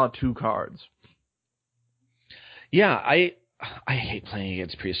 you'll draw 2 cards. Yeah, I hate playing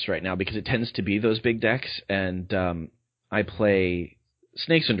against priests right now because it tends to be those big decks, and I play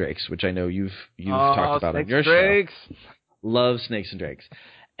Snakes and Drakes, which I know you've talked about on your show. Love Snakes and Drakes,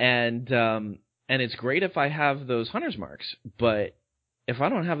 and it's great if I have those Hunter's Marks, but if I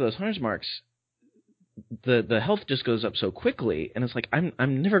don't have those Hunter's Marks, the health just goes up so quickly, and it's like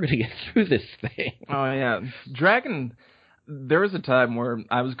I'm never going to get through this thing. Oh yeah, Dragon. There was a time where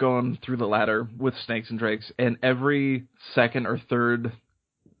I was going through the ladder with Snakes and Drakes, and every second or third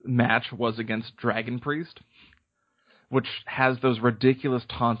match was against Dragon Priest, which has those ridiculous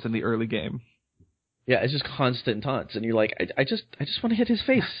taunts in the early game. Yeah, it's just constant taunts, and you're like, I just want to hit his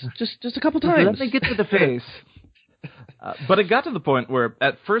face just a couple times. Let me get to the face. But it got to the point where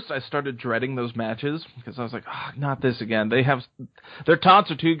at first I started dreading those matches because I was like, not this again. Their taunts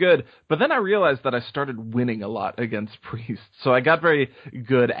are too good. But then I realized that I started winning a lot against priests. So I got very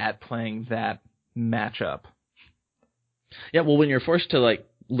good at playing that matchup. Yeah, well, when you're forced to like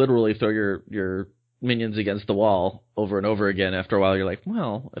literally throw your minions against the wall over and over again, after a while you're like,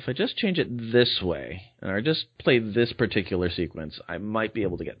 well, if I just change it this way, or I just play this particular sequence, I might be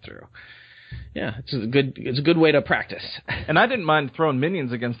able to get through. Yeah, it's a good way to practice. And I didn't mind throwing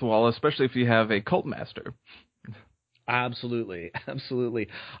minions against the wall, especially if you have a Cult Master. Absolutely.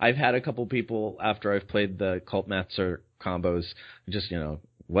 I've had a couple people after I've played the Cult Master combos, just,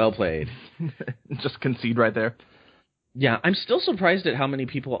 well played. Just concede right there. Yeah, I'm still surprised at how many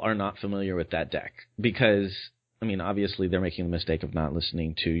people are not familiar with that deck because, I mean, obviously they're making the mistake of not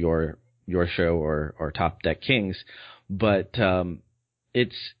listening to your show or Top Deck Kings, but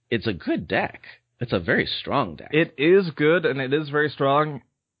it's a good deck. It's a very strong deck. It is good, and it is very strong,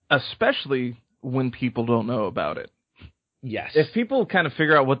 especially when people don't know about it. Yes. If people kind of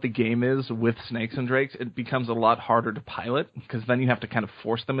figure out what the game is with Snakes and Drakes, it becomes a lot harder to pilot, because then you have to kind of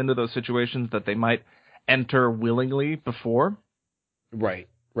force them into those situations that they might enter willingly before. Right.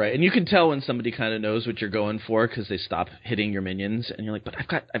 Right, and you can tell when somebody kind of knows what you're going for because they stop hitting your minions, and you're like, "But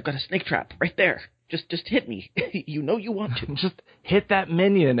I've got a snake trap right there. Just hit me. You know you want to. Just hit that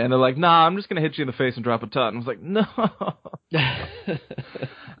minion." And they're like, "Nah, I'm just gonna hit you in the face and drop a ton." I was like, "No."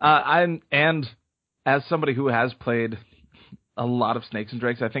 And as somebody who has played a lot of Snakes and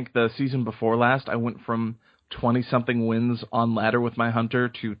Drakes, I think the season before last, I went from 20-something wins on ladder with my hunter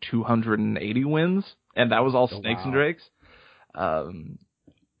to 280 wins, and that was all Snakes and Drakes.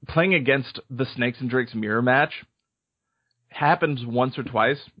 Playing against the Snakes and Drakes mirror match happened once or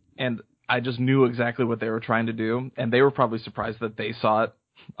twice, and I just knew exactly what they were trying to do, and they were probably surprised that they saw it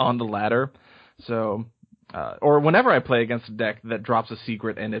on the ladder. So, or whenever I play against a deck that drops a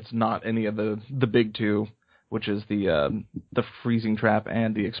secret and it's not any of the big two, which is the freezing trap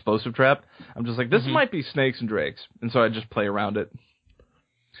and the explosive trap, I'm just like, this might be Snakes and Drakes, and so I just play around it.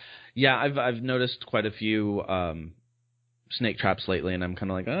 Yeah, I've noticed quite a few snake traps lately, and I'm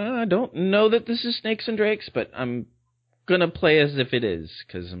kind of like, I don't know that this is Snakes and Drakes, but I'm gonna play as if it is,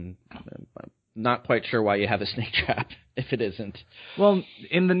 because I'm not quite sure why you have a snake trap if it isn't. Well,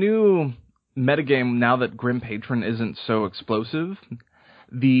 in the new metagame, now that Grim Patron isn't so explosive,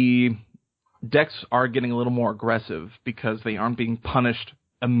 the decks are getting a little more aggressive because they aren't being punished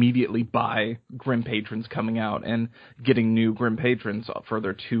immediately by Grim Patrons coming out and getting new Grim Patrons for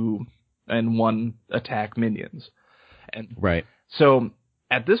their 2 and 1 attack minions. And right. So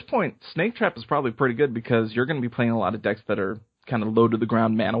at this point, Snake Trap is probably pretty good because you're going to be playing a lot of decks that are kind of low to the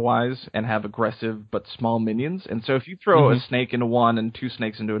ground mana-wise and have aggressive but small minions. And so if you throw a snake into one and 2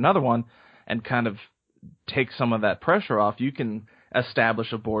 snakes into another one and kind of take some of that pressure off, you can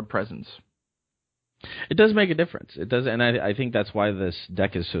establish a board presence. It does make a difference. It does, and I think that's why this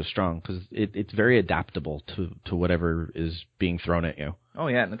deck is so strong, because it's very adaptable to whatever is being thrown at you. Oh,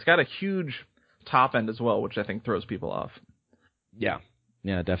 yeah, and it's got a huge top end as well, which I think throws people off. Yeah,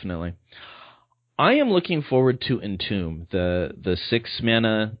 definitely. I am looking forward to Entomb, the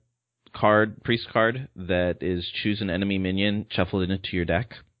 6-mana card, priest card, that is choose an enemy minion, shuffle it into your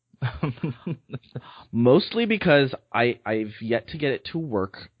deck. Mostly because I've yet to get it to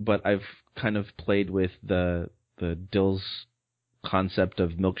work, but I've kind of played with the Dill's concept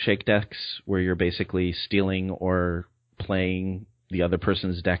of milkshake decks, where you're basically stealing or playing the other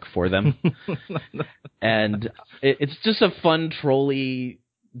person's deck for them. And it's just a fun trolley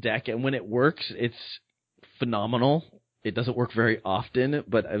deck, and when it works, it's phenomenal. It doesn't work very often,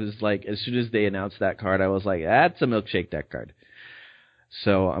 but I was like, as soon as they announced that card, I was like, that's a milkshake deck card.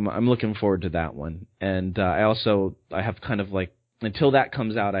 So I'm looking forward to that one. And I have kind of like, until that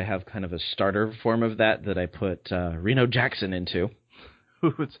comes out, I have kind of a starter form of that I put Reno Jackson into.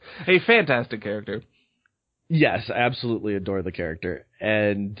 Who's a fantastic character. Yes, I absolutely adore the character,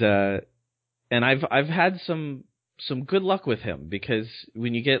 and I've had some good luck with him, because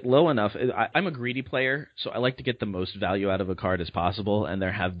when you get low enough, I'm a greedy player, so I like to get the most value out of a card as possible, and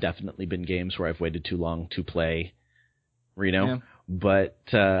there have definitely been games where I've waited too long to play Reno. Yeah.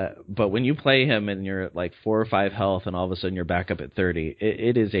 But when you play him and you're at like 4 or 5 health, and all of a sudden you're back up at 30,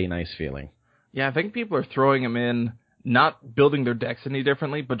 it is a nice feeling. Yeah, I think people are throwing him in, not building their decks any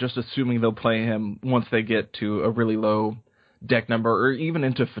differently, but just assuming they'll play him once they get to a really low deck number, or even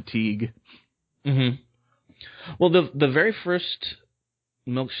into fatigue. Well, the very first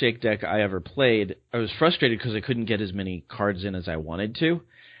milkshake deck I ever played, I was frustrated because I couldn't get as many cards in as I wanted to,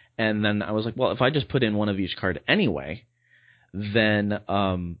 and then I was like, well, if I just put in one of each card anyway, then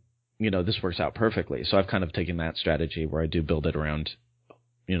this works out perfectly. So I've kind of taken that strategy where I do build it around,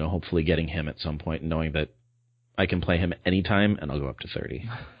 hopefully getting him at some point, and knowing that I can play him anytime, and I'll go up to 30.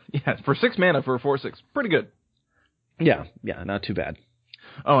 Yeah, for 6 mana for a 4/6, pretty good. Yeah, not too bad.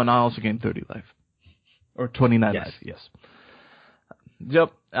 Oh, and I also gained 30 life. Or 29 life, yes.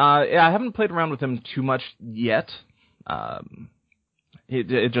 Yep. I haven't played around with him too much yet.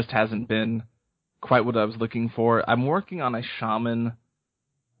 It just hasn't been quite what I was looking for. I'm working on a shaman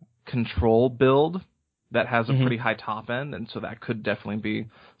control build that has a pretty high top end, and so that could definitely be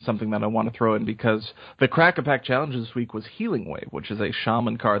something that I want to throw in, because the Crack-a-Pack challenge this week was Healing Wave, which is a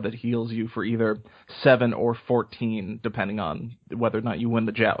shaman card that heals you for either 7 or 14, depending on whether or not you win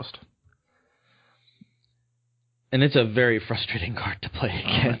the joust. And it's a very frustrating card to play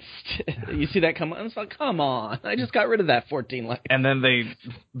against. You see that come on, it's like, come on, I just got rid of that 14 life. And then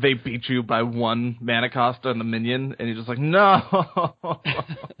they beat you by 1 mana cost on the minion, and you're just like, no!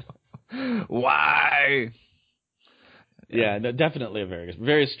 Why? Yeah, no, definitely a very,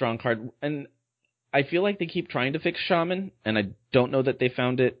 very strong card. And I feel like they keep trying to fix Shaman, and I don't know that they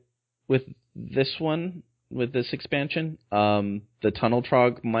found it with this one, with this expansion. The Tunnel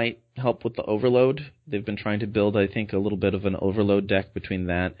Trog might help with the Overload. They've been trying to build, I think, a little bit of an Overload deck between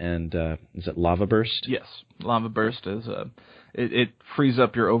that and, is it Lava Burst? Yes, Lava Burst is, it frees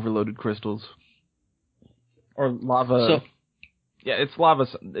up your overloaded crystals. Or lava... yeah, it's lava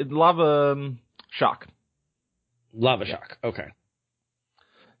shock. Lava Shock, okay.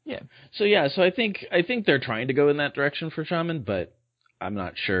 Yeah. So I think they're trying to go in that direction for Shaman, but I'm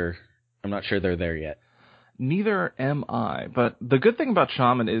not sure they're there yet. Neither am I, but the good thing about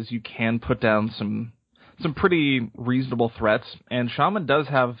Shaman is you can put down some pretty reasonable threats, and Shaman does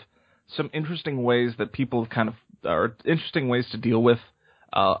have some interesting ways that people or interesting ways to deal with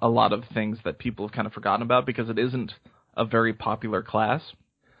a lot of things that people have kind of forgotten about because it isn't a very popular class.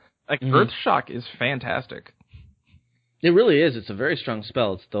 Like, Earth Shock is fantastic. It really is. It's a very strong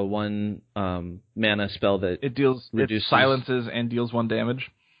spell. It's the 1 mana spell that it silences and deals 1 damage.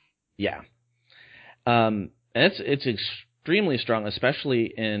 Yeah. And it's extremely strong,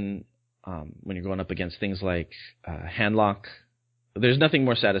 especially in when you're going up against things like Handlock. There's nothing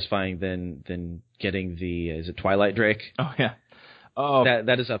more satisfying than getting is it Twilight Drake? Oh yeah. Oh,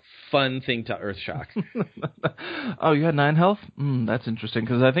 that is a fun thing to Earthshock. Oh, you had 9 health? That's interesting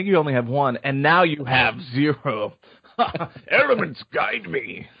because I think you only have 1, and now you have 0. Elements guide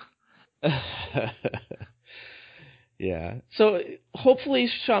me. Yeah. So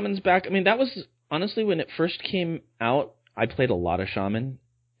hopefully Shaman's back. I mean, that was honestly when it first came out. I played a lot of Shaman,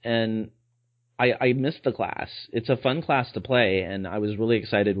 and I missed the class. It's a fun class to play, and I was really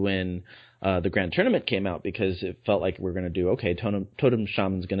excited when the Grand Tournament came out because it felt like we're going to do, okay, Totem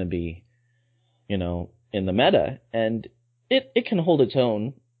Shaman's going to be, in the meta, and it can hold its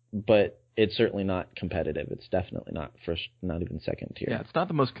own, but it's certainly not competitive. It's definitely not first, not even second tier. Yeah, it's not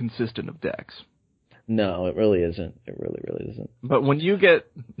the most consistent of decks. No, it really isn't. It really, really isn't. But when you get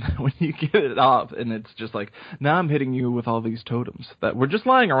it off, and it's just like, now I'm hitting you with all these totems that were just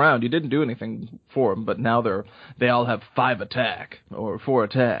lying around. You didn't do anything for them, but now they all have 5 attack or 4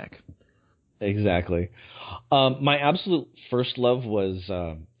 attack. Exactly. My absolute first love was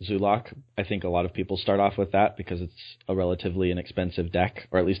Zulok. I think a lot of people start off with that because it's a relatively inexpensive deck,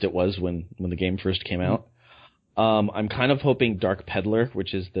 or at least it was when the game first came out. I'm kind of hoping Dark Peddler,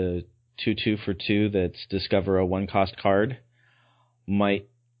 which is the 2/2 for 2 that's discover a 1-cost card, might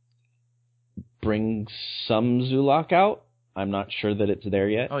bring some Zulok out. I'm not sure that it's there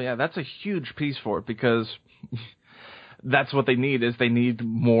yet. Oh yeah, that's a huge piece for it because that's what they need is they need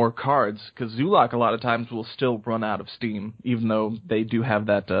more cards because Zulok a lot of times will still run out of steam even though they do have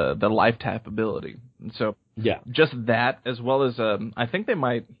that the life tap ability. And so yeah, just that as well as I think they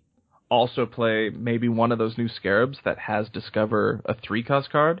might also play maybe one of those new Scarabs that has discover a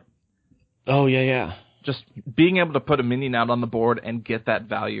 3-cost card. Oh, yeah. Just being able to put a minion out on the board and get that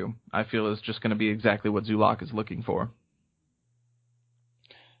value, I feel, is just going to be exactly what Zulok is looking for.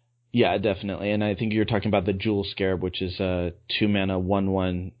 Yeah, definitely. And I think you're talking about the Jewel Scarab, which is a 2-mana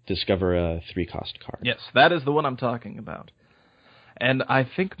 1/1, discover a 3-cost card. Yes, that is the one I'm talking about. And I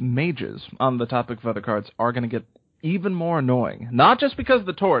think mages, on the topic of other cards, are going to get even more annoying. Not just because of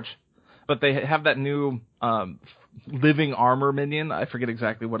the torch, but they have that new living armor minion. I forget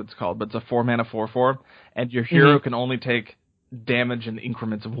exactly what it's called, but it's a 4-mana 4/4, and your hero can only take damage in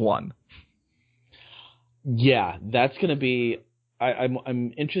increments of 1. Yeah, that's going to be...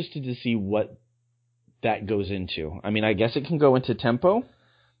 I'm interested to see what that goes into. I mean, I guess it can go into tempo.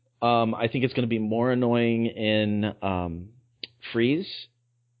 I think it's going to be more annoying in freeze.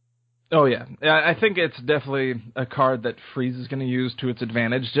 Oh, yeah. I think it's definitely a card that Freeze is going to use to its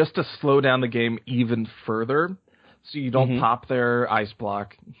advantage just to slow down the game even further so you don't pop their ice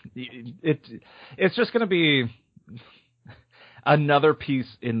block. It's just going to be another piece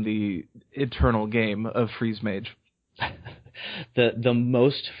in the eternal game of Freeze Mage. The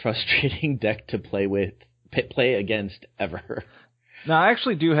most frustrating deck to play against ever. Now, I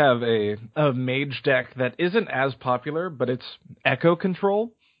actually do have a mage deck that isn't as popular, but it's Echo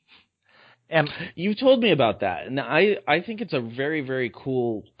Control. And you told me about that, and I think it's a very, very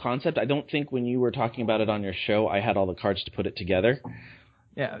cool concept. I don't think when you were talking about it on your show, I had all the cards to put it together.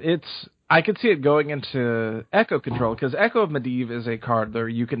 Yeah, I could see it going into Echo Control, because Echo of Medivh is a card where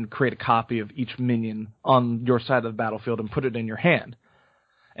you can create a copy of each minion on your side of the battlefield and put it in your hand.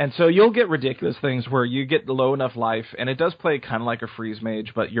 And so you'll get ridiculous things where you get low enough life, and it does play kind of like a freeze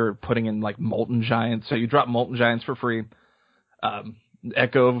mage, but you're putting in like Molten Giants. So you drop Molten Giants for free.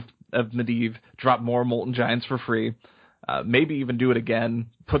 Echo of Medivh, drop more Molten Giants for free. Maybe even do it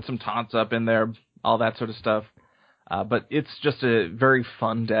again, put some taunts up in there, all that sort of stuff. But it's just a very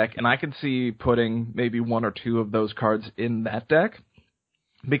fun deck, and I can see putting maybe one or two of those cards in that deck,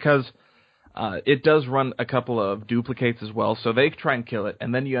 because it does run a couple of duplicates as well, so they try and kill it,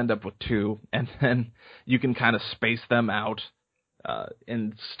 and then you end up with two, and then you can kind of space them out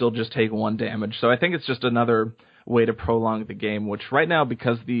and still just take one damage. So I think it's just another way to prolong the game, which right now,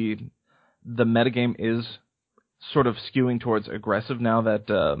 because the metagame is sort of skewing towards aggressive now that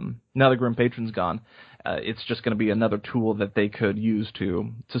the Grim Patron's gone, it's just going to be another tool that they could use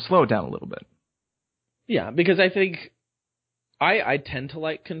to slow it down a little bit. Yeah, because I think I tend to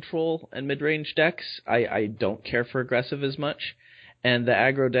like control and mid-range decks. I don't care for aggressive as much. And the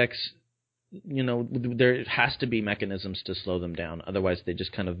aggro decks, there has to be mechanisms to slow them down. Otherwise, they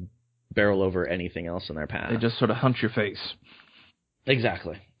just kind of barrel over anything else in their path. They just sort of hunt your face.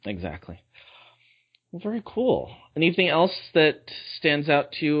 Exactly. Well, very cool. Anything else that stands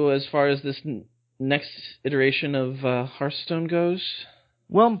out to you as far as this next iteration of Hearthstone goes?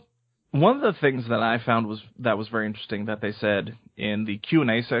 Well, one of the things that I found was very interesting that they said in the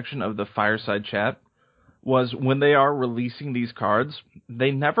Q&A section of the Fireside Chat was when they are releasing these cards,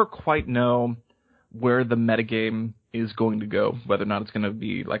 they never quite know where the metagame is going to go, whether or not it's going to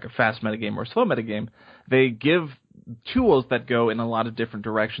be like a fast metagame or a slow metagame. They give tools that go in a lot of different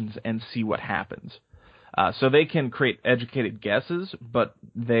directions and see what happens. So they can create educated guesses, but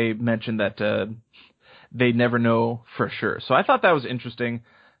they mentioned that they never know for sure. So I thought that was interesting.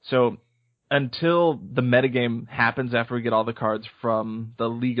 So until the metagame happens after we get all the cards from the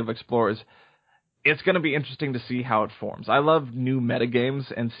League of Explorers, it's going to be interesting to see how it forms. I love new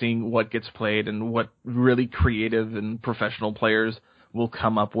metagames and seeing what gets played and what really creative and professional players will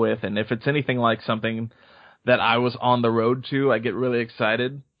come up with. And if it's anything like something that I was on the road to, I get really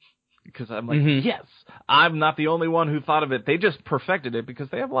excited because I'm like, yes, I'm not the only one who thought of it. They just perfected it because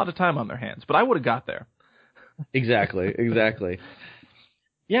they have a lot of time on their hands. But I would have got there. Exactly.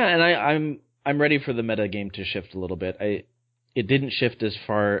 Yeah, and I'm ready for the metagame to shift a little bit. It didn't shift as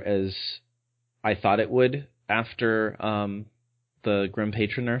far as I thought it would after the Grim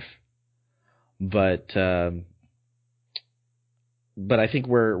Patron nerf, but I think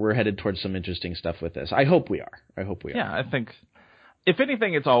we're headed towards some interesting stuff with this. I hope we are. Yeah, I think if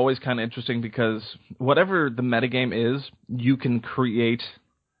anything, it's always kind of interesting because whatever the metagame is, you can create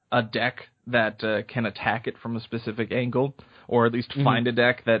a deck that can attack it from a specific angle, or at least find a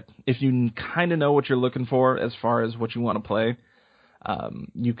deck that, if you kind of know what you're looking for as far as what you want to play,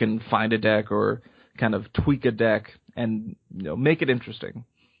 you can find a deck or kind of tweak a deck and make it interesting.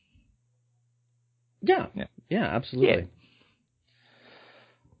 Yeah, absolutely. Yeah.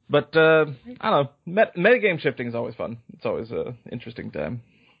 But I don't know, metagame shifting is always fun. It's always an interesting time.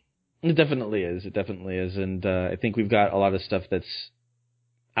 It definitely is, and I think we've got a lot of stuff that's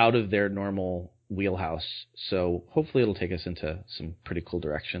out of their normal wheelhouse, so hopefully it'll take us into some pretty cool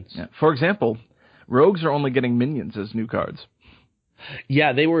directions. Yeah. For example, rogues are only getting minions as new cards.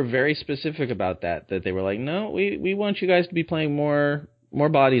 Yeah, they were very specific about that they were like, no, we want you guys to be playing more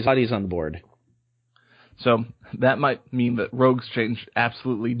bodies on the board. So that might mean that rogues change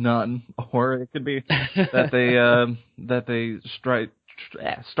absolutely none, or it could be that they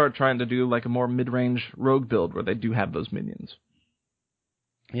start trying to do like a more mid-range rogue build where they do have those minions.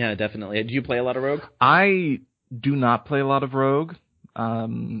 Yeah, definitely. Do you play a lot of rogue? I do not play a lot of rogue.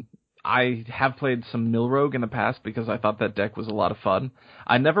 I have played some mill rogue in the past because I thought that deck was a lot of fun.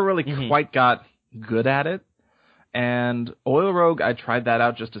 I never really quite got good at it. And oil rogue, I tried that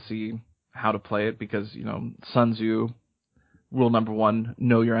out just to see how to play it because, Sun Tzu, rule number 1,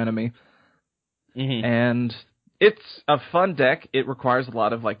 know your enemy. And it's a fun deck. It requires a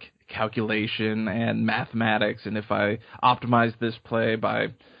lot of calculation and mathematics. And if I optimize this play by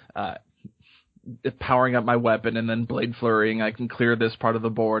powering up my weapon and then blade flurrying, I can clear this part of the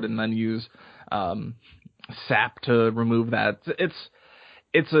board and then use sap to remove that.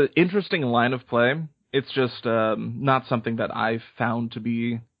 It's an interesting line of play. It's just not something that I've found to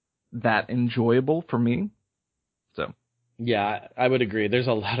be that enjoyable for me. So yeah, I would agree. There's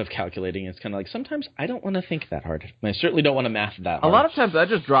a lot of calculating. It's kind of like sometimes I don't want to think that hard. And I certainly don't want to math that hard. A lot of times I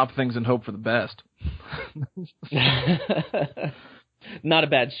just drop things and hope for the best. Not a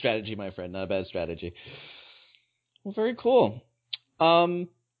bad strategy, my friend. Not a bad strategy. Well, very cool.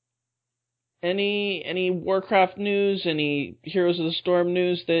 Any Warcraft news? Any Heroes of the Storm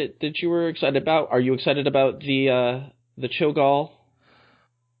news that you were excited about? Are you excited about the Cho'Gall?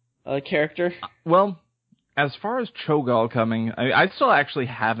 character? Well, as far as Cho'Gall coming, I still actually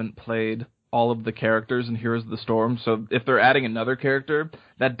haven't played all of the characters in Heroes of the Storm, so if they're adding another character,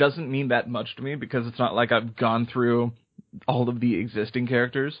 that doesn't mean that much to me, because it's not like I've gone through all of the existing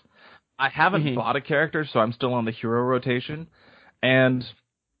characters. I haven't bought a character, so I'm still on the hero rotation, and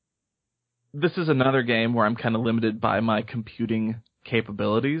this is another game where I'm kind of limited by my computing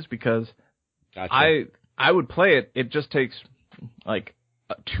capabilities, because Gotcha. I would play it. It just takes like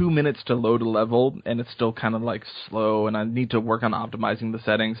 2 minutes to load a level, and it's still kind of like slow, and I need to work on optimizing the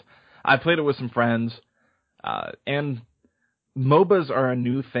settings. I played it with some friends, and MOBAs are a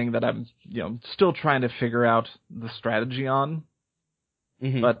new thing that I'm still trying to figure out the strategy on.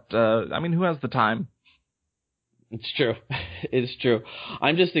 But I mean, who has the time? It's true. It's true.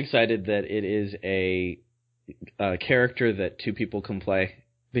 I'm just excited that it is a character that two people can play,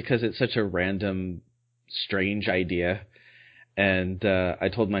 because it's such a random, strange idea. And I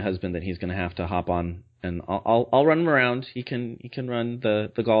told my husband that he's going to have to hop on, and I'll run him around. He can run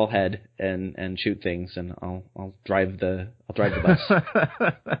the Gaul head and shoot things, and I'll drive the bus.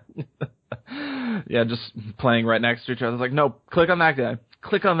 Yeah, just playing right next to each other. I was like, no, click on that guy.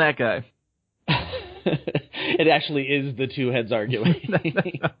 Click on that guy. It actually is the two heads arguing.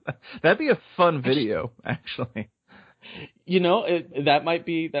 That'd be a fun video, actually. That might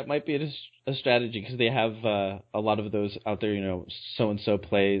be a strategy, because they have a lot of those out there. So and so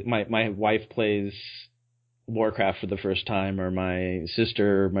plays. My wife plays Warcraft for the first time, or my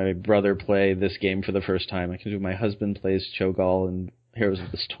sister, my brother play this game for the first time. I can do. My husband plays Cho'Gall and Heroes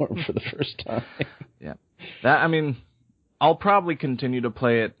of the Storm for the first time. Yeah, I mean, I'll probably continue to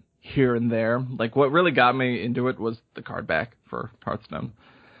play it here and there. Like, what really got me into it was the card back for Hearthstone.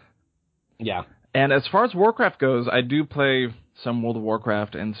 Yeah. And as far as Warcraft goes, I do play some World of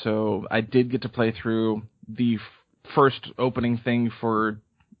Warcraft, and so I did get to play through the first opening thing for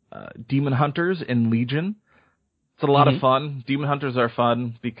Demon Hunters in Legion. It's a lot of fun. Demon Hunters are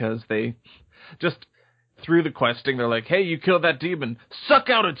fun because they just, through the questing, they're like, hey, you killed that demon, suck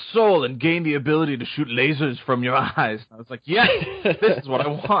out its soul and gain the ability to shoot lasers from your eyes. And I was like, yes, this is what I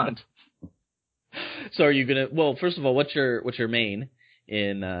want. So are you going to, well, first of all, what's your main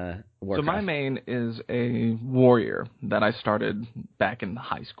in Warcraft? So my main is a warrior that I started back in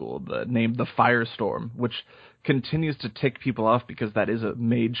high school, named the Firestorm, which continues to tick people off because that is a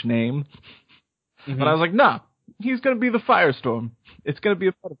mage name. But I was like, nah, he's going to be the Firestorm. It's going to be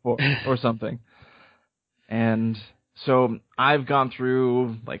a metaphor or something. And so I've gone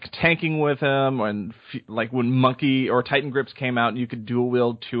through like tanking with him, and like when Monkey or Titan Grips came out and you could dual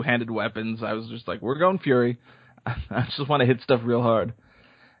wield two-handed weapons, I was just like, we're going Fury. I just want to hit stuff real hard.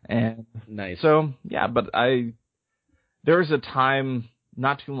 And nice. So, yeah, but there was a time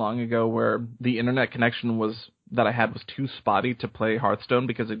not too long ago where the internet connection that I had was too spotty to play Hearthstone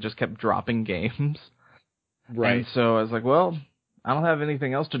because it just kept dropping games. Right. And so I was like, well, I don't have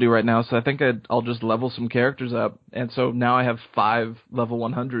anything else to do right now, so I think I'll just level some characters up. And so now I have 5 level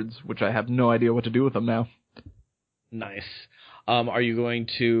 100s, which I have no idea what to do with them now. Nice. Are you going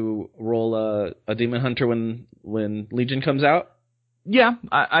to roll a Demon Hunter when Legion comes out? Yeah,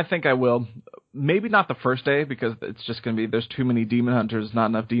 I think I will. Maybe not the first day, because it's just going to be, there's too many Demon Hunters, not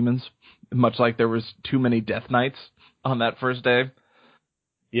enough demons. Much like there was too many Death Knights on that first day.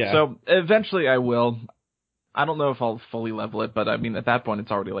 Yeah. So eventually I will. I don't know if I'll fully level it, but I mean, at that point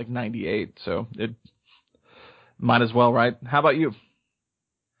it's already like 98, so it might as well, right? How about you?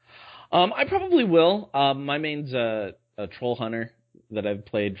 I probably will. My main's a Troll Hunter that I've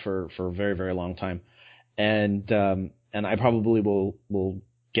played for a very, very long time. And I probably will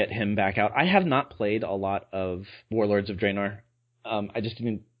get him back out. I have not played a lot of Warlords of Draenor.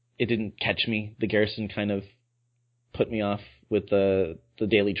 It didn't catch me. The garrison kind of put me off with the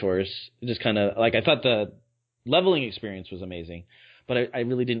daily chores. It just kind of, like, I thought the leveling experience was amazing, but I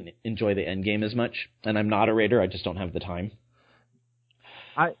really didn't enjoy the end game as much. And I'm not a raider. I just don't have the time.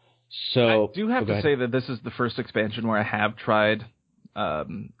 I do have to say that this is the first expansion where I have tried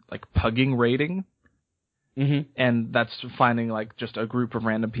like pugging raiding. And that's finding like just a group of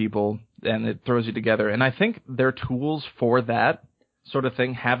random people and it throws you together. And I think their tools for that sort of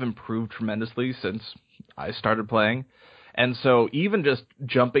thing have improved tremendously since I started playing. And so even just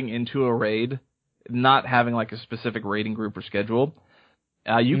jumping into a raid, not having like a specific raiding group or schedule,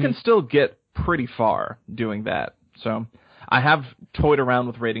 you can still get pretty far doing that. So I have toyed around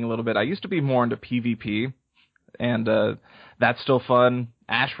with raiding a little bit. I used to be more into PvP, and that's still fun.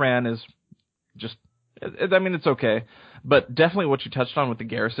 Ashran is just, I mean, it's okay. But definitely what you touched on with the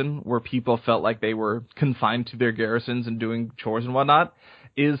garrison, where people felt like they were confined to their garrisons and doing chores and whatnot,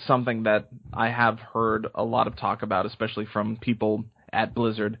 is something that I have heard a lot of talk about, especially from people at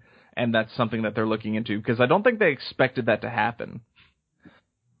Blizzard. and that's something that they're looking into, because I don't think they expected that to happen.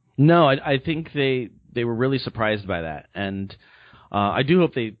 No, I think they were really surprised by that, and I do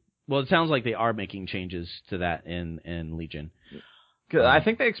hope they. Well, it sounds like they are making changes to that in Legion. I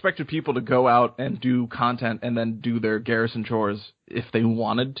think they expected people to go out and do content and then do their garrison chores if they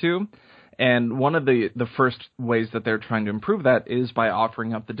wanted to. And one of the first ways that they're trying to improve that is by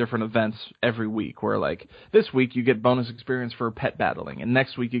offering up the different events every week, where like this week you get bonus experience for pet battling, and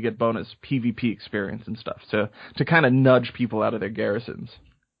next week you get bonus PvP experience and stuff, to kind of nudge people out of their garrisons.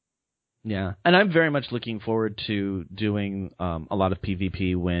 Yeah, and I'm very much looking forward to doing a lot of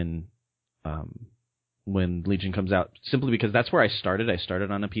PvP when Legion comes out, simply because that's where I started. I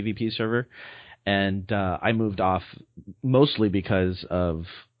started on a PvP server, and I moved off mostly because of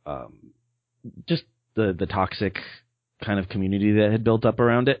just the toxic kind of community that had built up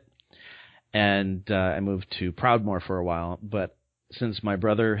around it. And I moved to Proudmoore for a while, but since my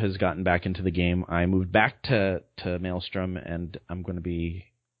brother has gotten back into the game, I moved back to Maelstrom, and I'm going to be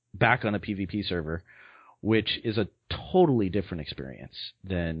back on a PvP server, which is a totally different experience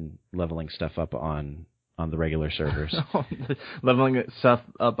than leveling stuff up on the regular servers. Leveling stuff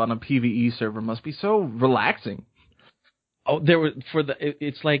up on a PvE server must be so relaxing. Oh,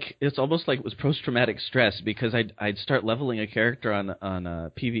 it's almost like it was post-traumatic stress, because I'd start leveling a character on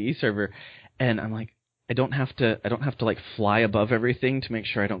a PvE server, and I'm like, I don't have to like fly above everything to make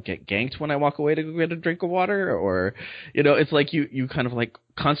sure I don't get ganked when I walk away to go get a drink of water, or it's like you kind of like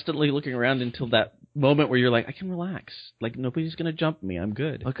constantly looking around until that moment where you're like, I can relax, like nobody's gonna jump me, I'm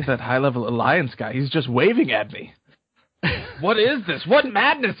good. Look at that high-level Alliance guy, he's just waving at me. What is this? What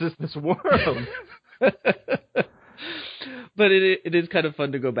madness is this world? But it is kind of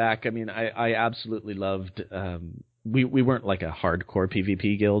fun to go back. I mean, I absolutely loved. We weren't like a hardcore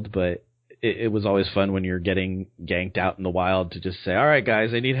PvP guild, but it was always fun when you're getting ganked out in the wild to just say, "All right,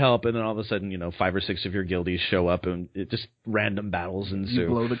 guys, I need help," and then all of a sudden, 5 or 6 of your guildies show up, and it just random battles ensue. You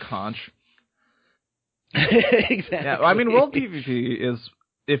blow the conch. Exactly. Yeah, I mean, world PvP is,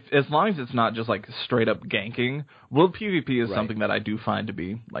 as long as it's not just like straight up ganking, world PvP is something that I do find to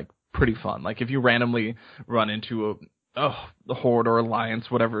be like pretty fun. Like if you randomly run into the Horde or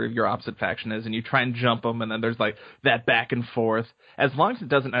Alliance, whatever your opposite faction is, and you try and jump them, and then there's like that back and forth. As long as it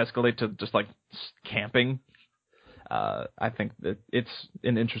doesn't escalate to just like camping, I think that it's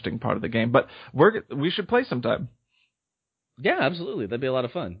an interesting part of the game. But we should play sometime. Yeah, absolutely. That'd be a lot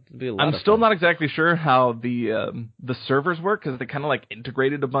of fun. I'm still not exactly sure how the servers work, because they kind of like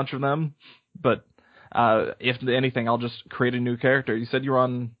integrated a bunch of them. But if anything, I'll just create a new character. You said you're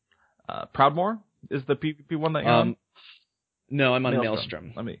on Proudmoore? Is the PvP one that you're on? No, I'm on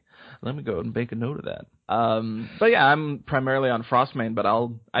Maelstrom. Let me go and make a note of that. But yeah, I'm primarily on Frostmane, but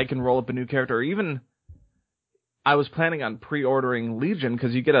I can roll up a new character. Or even I was planning on pre-ordering Legion,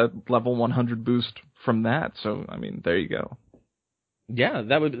 because you get a level 100 boost from that. So I mean, there you go. Yeah,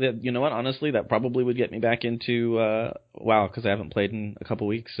 that would. You know what? Honestly, that probably would get me back into WoW, because I haven't played in a couple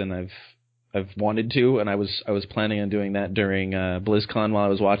weeks, and I've wanted to, and I was planning on doing that during BlizzCon while I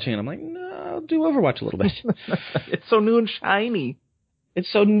was watching, and I'm like, no, I'll do Overwatch a little bit. It's so new and shiny.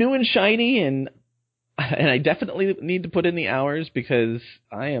 It's so new and shiny, and I definitely need to put in the hours, because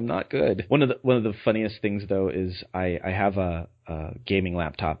I am not good. One of the funniest things though is I have a gaming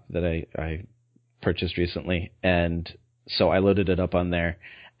laptop that I purchased recently, and so I loaded it up on there,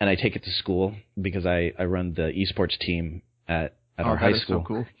 and I take it to school, because I run the esports team at our high school. So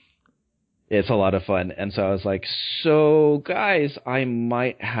cool. It's a lot of fun. And so I was like, so guys, I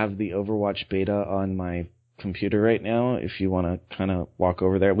might have the Overwatch beta on my computer right now, if you want to kind of walk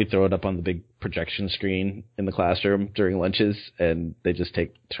over there. We throw it up on the big projection screen in the classroom during lunches, and they just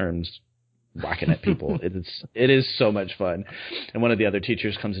take turns whacking at people. It is so much fun. And one of the other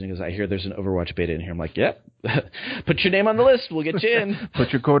teachers comes in and goes, I hear there's an Overwatch beta in here. I'm like, yep. Put your name on the list. We'll get you in.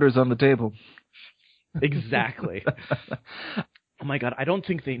 Put your quarters on the table. Exactly. Oh my God, I don't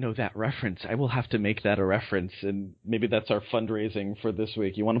think they know that reference. I will have to make that a reference, and maybe that's our fundraising for this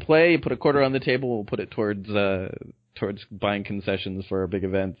week. You want to play? You put a quarter on the table, we'll put it towards buying concessions for our big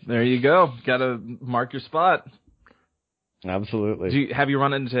event. There you go. Got to mark your spot. Absolutely. Have you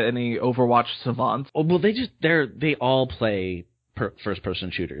run into any Overwatch savants? Oh, well, they all play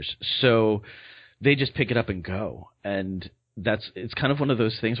first-person shooters, so they just pick it up and go, and it's kind of one of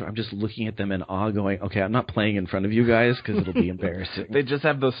those things where I'm just looking at them in awe going, okay, I'm not playing in front of you guys because it'll be embarrassing. They just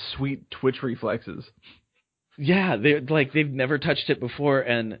have those sweet twitch reflexes. Yeah, they've never touched it before.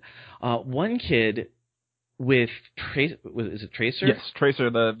 And one kid with is it Tracer? Yes, Tracer,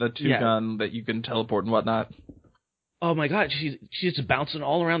 the two gun that you can teleport and whatnot. oh my god, she's just bouncing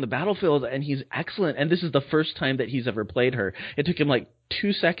all around the battlefield, and he's excellent. And this is the first time that he's ever played her. It took him like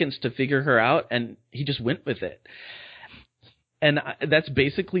 2 seconds to figure her out, and he just went with it. And that's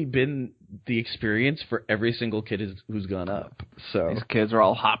basically been the experience for every single kid who's gone up. So these kids are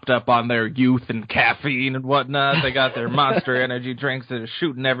all hopped up on their youth and caffeine and whatnot. They got their Monster Energy drinks that are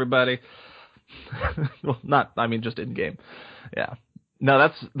shooting everybody. Well, just in game. Yeah.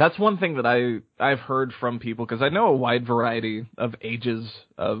 No, that's one thing that I've heard from people, because I know a wide variety of ages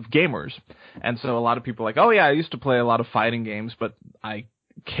of gamers, and so a lot of people are like, oh yeah, I used to play a lot of fighting games, but I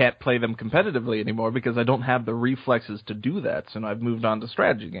can't play them competitively anymore because I don't have the reflexes to do that, so I've moved on to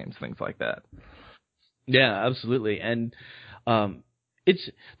strategy games, things like that. Yeah, absolutely. And it's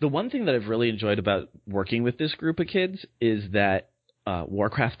the one thing that I've really enjoyed about working with this group of kids is that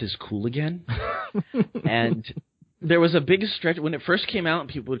Warcraft is cool again. And there was a big stretch when it first came out, and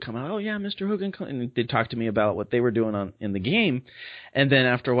people would come out, oh yeah, Mr. Hogan, and they'd talk to me about what they were doing in the game. And then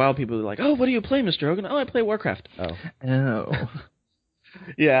after a while, people were like, oh, what do you play, Mr. Hogan? Oh, I play Warcraft. Oh.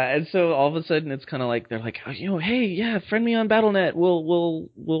 Yeah, and so all of a sudden it's kind of like they're like, oh, hey, yeah, friend me on BattleNet.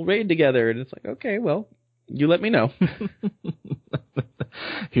 We'll raid together. And it's like, okay, well, you let me know.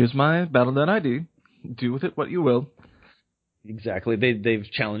 Here's my BattleNet ID. Do with it what you will. Exactly. They've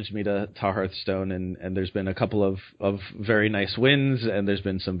challenged me to Hearthstone, and there's been a couple of very nice wins, and there's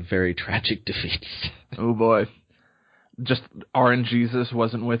been some very tragic defeats. Oh boy, just RNGesus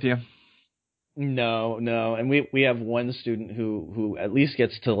wasn't with you. No, and we have one student who at least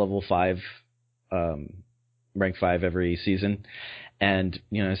gets to level 5, rank 5 every season, and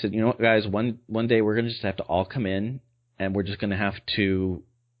I said, you know what, guys, one day we're gonna just have to all come in, and we're just gonna have to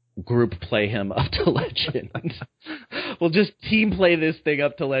group play him up to legend. We'll just team play this thing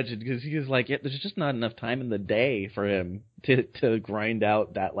up to legend, because he's like, there's just not enough time in the day for him to grind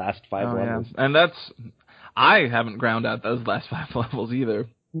out that last 5 levels. Yeah. And I haven't ground out those last 5 levels either.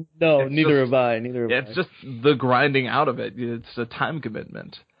 No, neither have I. It's just the grinding out of it. It's a time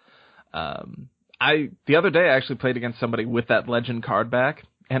commitment. The other day I actually played against somebody with that legend card back,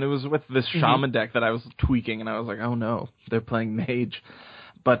 and it was with this shaman deck that I was tweaking, and I was like, oh no, they're playing mage.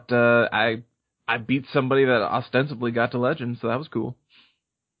 But I beat somebody that ostensibly got to legend, so that was cool.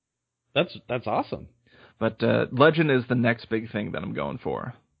 That's awesome. But legend is the next big thing that I'm going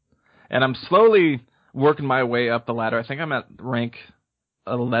for, and I'm slowly working my way up the ladder. I think I'm at rank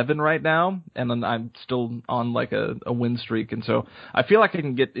 11 right now, and then I'm still on like a win streak, and so I feel like I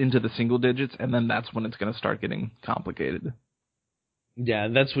can get into the single digits, and then that's when it's going to start getting complicated. Yeah,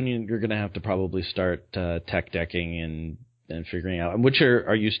 that's when you're going to have to probably start tech decking and figuring out. And which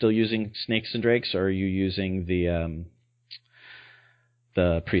are you still using Snakes and Drakes, or are you using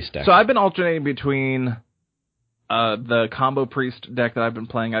the Priest deck? So I've been alternating between the combo Priest deck that I've been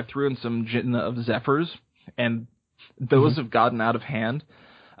playing. I threw in some Jinn of Zephyrs, and those have gotten out of hand.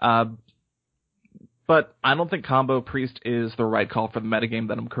 But I don't think combo Priest is the right call for the metagame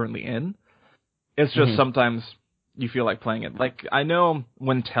that I'm currently in. It's just sometimes you feel like playing it. Like, I know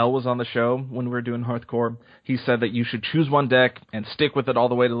when Tell was on the show, when we were doing Hearthcore, he said that you should choose one deck and stick with it all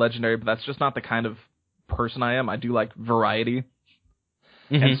the way to Legendary, but that's just not the kind of person I am. I do like variety.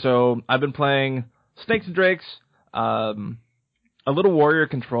 And so I've been playing Snakes and Drakes, a little Warrior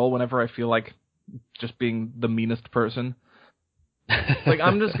Control whenever I feel like just being the meanest person. Like,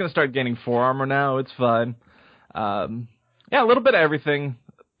 I'm just going to start gaining 4 armor now. It's fine. Yeah, a little bit of everything.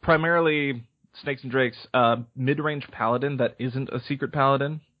 Primarily Snakes and Drakes, mid-range paladin that isn't a secret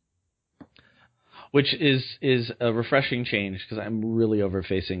paladin. Which is a refreshing change, because I'm really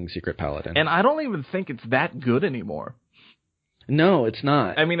overfacing secret paladin. And I don't even think it's that good anymore. No, it's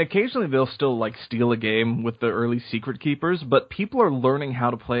not. I mean, occasionally they'll still like steal a game with the early secret keepers, but people are learning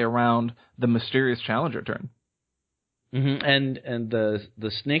how to play around the mysterious challenger turn. And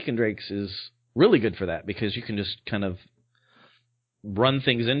the Snake and Drakes is really good for that, because you can just kind of run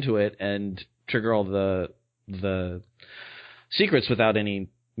things into it and trigger all the secrets without any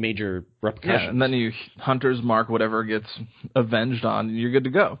major repercussions. Yeah, and then you Hunter's Mark whatever gets avenged on, and you're good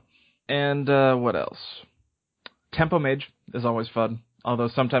to go. And what else? Tempo Mage is always fun, although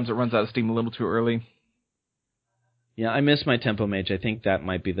sometimes it runs out of steam a little too early. Yeah, I miss my Tempo Mage. I think that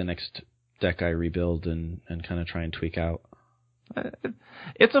might be the next deck I rebuild and kind of try and tweak out.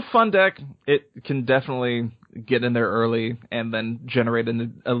 It's a fun deck. It can definitely get in there early and then generate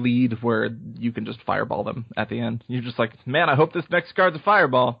a lead where you can just fireball them at the end. You're just like, man, I hope this next card's a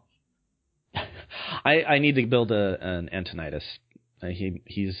fireball. I need to build an Antonidas.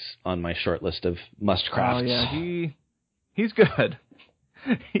 He's on my short list of must-crafts. Oh, yeah, he's good.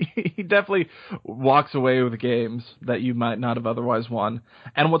 He definitely walks away with games that you might not have otherwise won.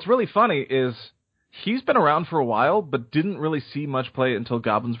 And what's really funny is He's been around for a while, but didn't really see much play until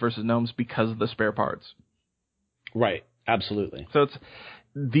Goblins vs. Gnomes because of the spare parts. Right, absolutely. So it's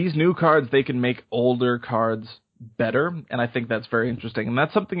these new cards, they can make older cards better, and I think that's very interesting. And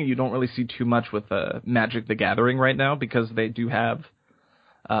that's something you don't really see too much with Magic the Gathering right now, because they do have,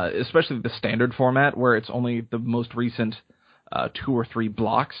 especially the standard format, where it's only the most recent 2 or 3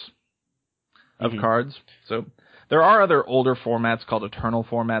 blocks of cards. So there are other older formats called Eternal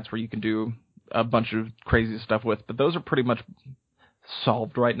formats where you can do a bunch of crazy stuff with, but those are pretty much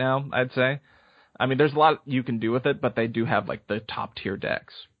solved right now, I'd say. I mean, there's a lot you can do with it, but they do have, like, the top-tier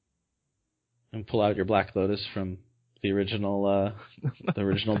decks. And pull out your Black Lotus from the original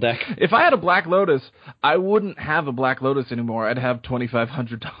deck. If I had a Black Lotus, I wouldn't have a Black Lotus anymore. I'd have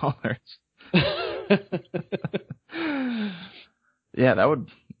 $2,500. Yeah, that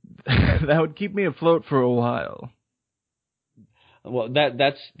would keep me afloat for a while. Well,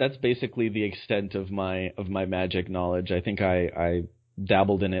 that's basically the extent of my Magic knowledge. I think I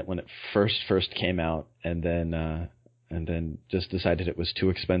dabbled in it when it first came out, and then just decided it was too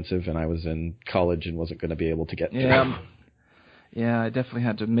expensive, and I was in college and wasn't going to be able to get through. Yeah, I definitely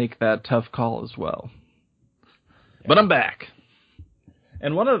had to make that tough call as well. Yeah. But I'm back.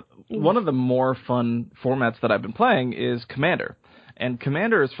 And one of the more fun formats that I've been playing is Commander. And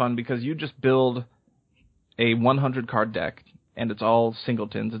Commander is fun because you just build a 100 card deck, and it's all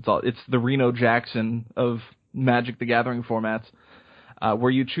singletons. It's the Reno Jackson of Magic the Gathering formats,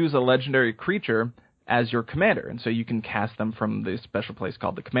 where you choose a legendary creature as your commander, and so you can cast them from the special place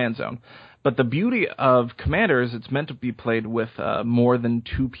called the command zone. But the beauty of Commander is it's meant to be played with more than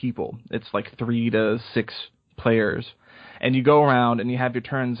 2 people. It's like 3 to 6 players, and you go around and you have your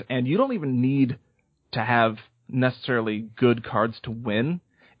turns, and you don't even need to have necessarily good cards to win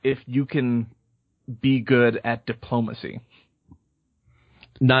if you can be good at diplomacy.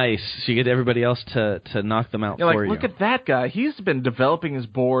 Nice. So you get everybody else to knock them out for you. Look at that guy. He's been developing his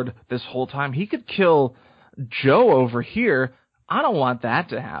board this whole time. He could kill Joe over here. I don't want that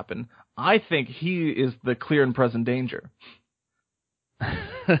to happen. I think he is the clear and present danger.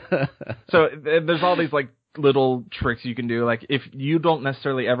 So there's all these, like, little tricks you can do. Like, if you don't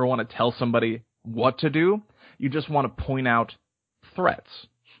necessarily ever want to tell somebody what to do, you just want to point out threats.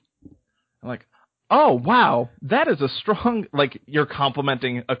 Like, oh, wow, that is a strong, like, you're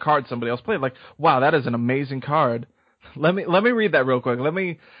complimenting a card somebody else played. Like, wow, that is an amazing card. Let me read that real quick. Let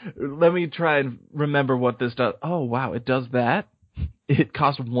me try and remember what this does. Oh, wow, it does that? It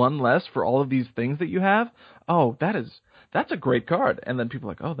costs 1 less for all of these things that you have? Oh, that's a great card. And then people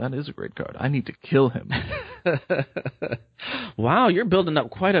are like, oh, that is a great card. I need to kill him. Wow, you're building up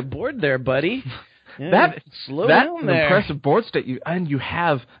quite a board there, buddy. Yeah, that's an impressive board state. You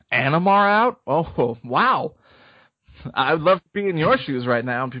have Animar out? Oh, wow. I would love to be in your shoes right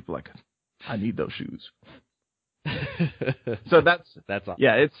now. And people are like, I need those shoes. So that's awesome.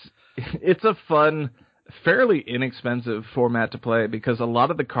 Yeah, it's a fun, fairly inexpensive format to play because a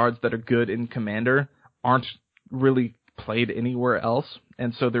lot of the cards that are good in Commander aren't really played anywhere else,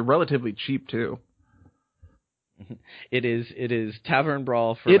 and so they're relatively cheap too. It is Tavern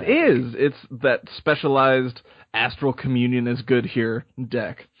Brawl for It Magic. is. It's that specialized Astral Communion is good here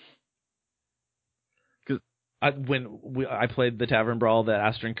deck. When I played the Tavern Brawl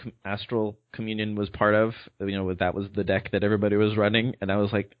that Astral Communion was part of, that was the deck that everybody was running, and I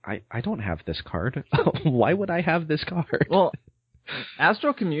was like, I don't have this card. Why would I have this card? Well,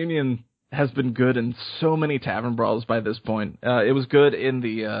 Astral Communion has been good in so many Tavern Brawls by this point. It was good in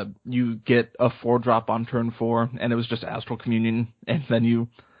the you get a 4-drop on turn 4, and it was just Astral Communion, and then you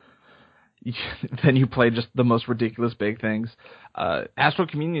play just the most ridiculous big things. Astral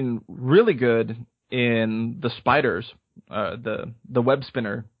Communion really good in the Spiders, the Web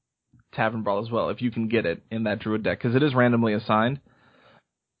Spinner Tavern Brawl as well, if you can get it in that Druid deck, because it is randomly assigned.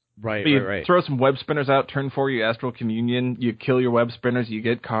 Right. Throw some Web Spinners out, turn 4, you Astral Communion, you kill your Web Spinners, you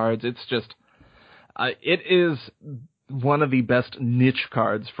get cards. It's just, it is one of the best niche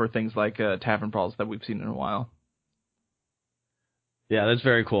cards for things like Tavern Brawls that we've seen in a while. Yeah, that's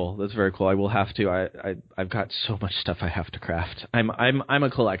very cool. I will have to. I've got so much stuff I have to craft. I'm a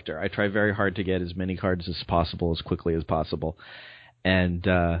collector. I try very hard to get as many cards as possible as quickly as possible, and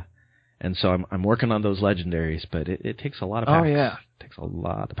so I'm working on those legendaries. But it takes a lot of packs. Oh yeah, it takes a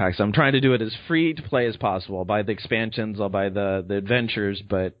lot of packs. I'm trying to do it as free to play as possible. I'll buy the expansions. I'll buy the adventures.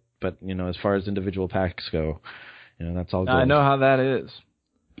 But as far as individual packs go, that's all good. I know how that is.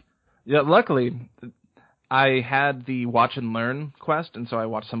 Yeah, luckily I had the Watch and Learn quest, and so I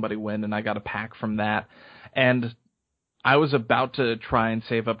watched somebody win, and I got a pack from that. And I was about to try and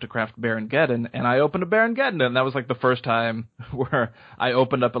save up to craft Baron Geddon, and I opened a Baron Geddon, and that was like the first time where I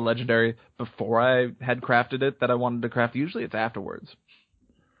opened up a legendary before I had crafted it that I wanted to craft. Usually it's afterwards.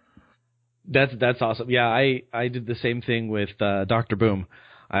 That's awesome. Yeah, I did the same thing with Dr. Boom.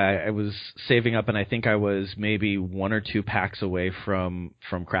 I was saving up, and I think I was maybe 1 or 2 packs away from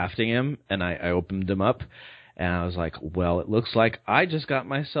crafting him, and I opened him up, and I was like, well, it looks like I just got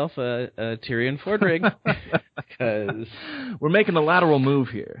myself a Tyrion Fordring. Because we're making a lateral move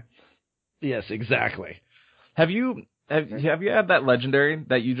here. Yes, exactly. Have you had that legendary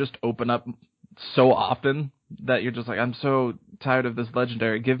that you just open up so often that you're just like, I'm so tired of this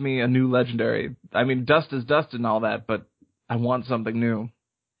legendary. Give me a new legendary. I mean, dust is dust and all that, but I want something new.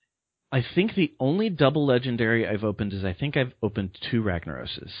 I think the only double legendary I've opened is I think I've opened 2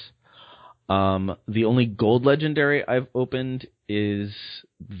 Ragnaroses. The only gold legendary I've opened is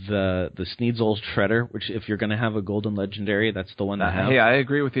the Sneed's Shredder, which if you're going to have a golden legendary, that's the one to have. Hey, I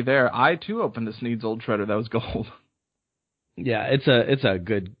agree with you there. I too opened the Sneed's Shredder. That was gold. Yeah, it's a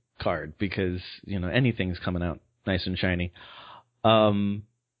good card because, anything's coming out nice and shiny.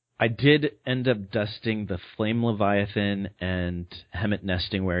 I did end up dusting the Flame Leviathan and Hemet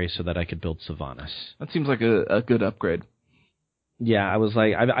Nesting Wary so that I could build Sylvanas. That seems like a good upgrade. Yeah, I was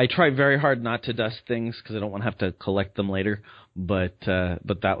like, I try very hard not to dust things because I don't want to have to collect them later. But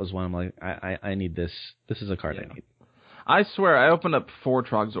that was one I'm like, I need this. This is a card I need. I swear, I opened up 4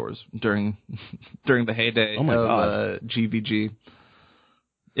 Trogzors during the heyday of GVG.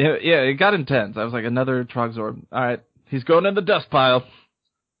 Yeah, it got intense. I was like, another Trogzor. All right, he's going in the dust pile.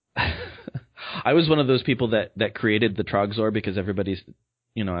 I was one of those people that created the Trogzor because everybody's.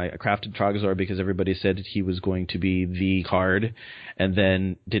 I crafted Trogzor because everybody said he was going to be the card, and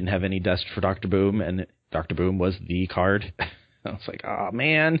then didn't have any dust for Dr. Boom, and Dr. Boom was the card. I was like, oh,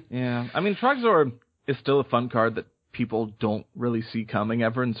 man. Yeah, I mean, Trogzor is still a fun card that people don't really see coming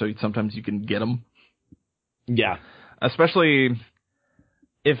ever, and so sometimes you can get them. Yeah. Especially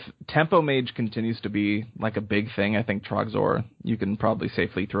if Tempo Mage continues to be like a big thing, I think Trogzor, you can probably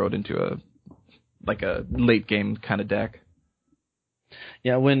safely throw it into a late game kind of deck.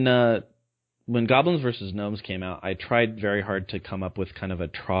 Yeah, when Goblins vs. Gnomes came out, I tried very hard to come up with kind of a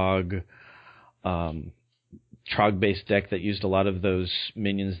Trog-based deck that used a lot of those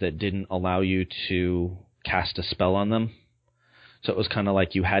minions that didn't allow you to cast a spell on them. So it was kind of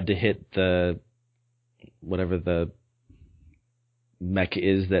like you had to hit whatever the mech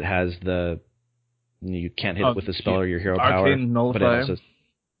is that has you can't hit it with a spell or your hero power. Arcane Nullifier.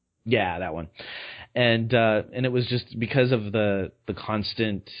 Yeah, that one. And it was just because of the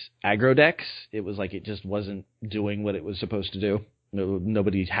constant aggro decks, it was like it just wasn't doing what it was supposed to do.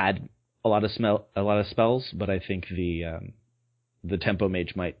 Nobody had a lot of spells, but I think the Tempo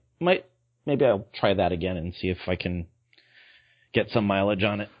Mage might maybe I'll try that again and see if I can get some mileage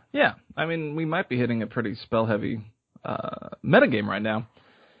on it. Yeah, I mean, we might be hitting a pretty spell heavy metagame right now,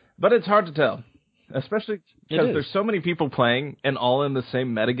 but it's hard to tell, especially because there's so many people playing and all in the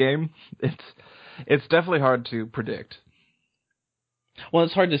same metagame. It's definitely hard to predict. Well,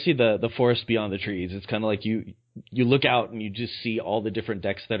 it's hard to see the forest beyond the trees. It's kind of like you look out and you just see all the different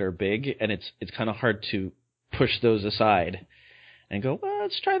decks that are big, and it's kind of hard to push those aside and go, well,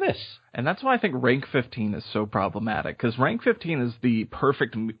 let's try this. And that's why I think rank 15 is so problematic, because rank 15 is the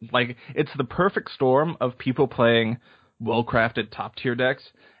perfect, it's the perfect storm of people playing well-crafted top-tier decks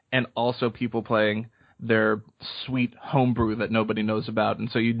and also people playing their sweet homebrew that nobody knows about,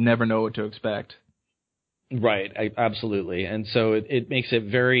 and so you'd never know what to expect. Right, absolutely. And so it makes it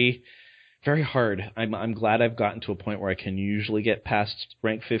very, very hard. I'm glad I've gotten to a point where I can usually get past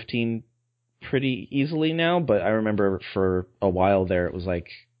rank 15 pretty easily now, but I remember for a while there it was like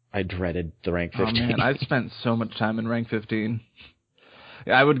I dreaded the rank 15. Oh man, I spent so much time in rank 15.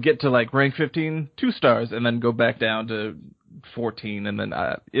 I would get to like rank 15, 2 stars, and then go back down to 14, and then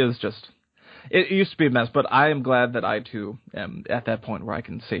it was just... It used to be a mess, but I am glad that I, too, am at that point where I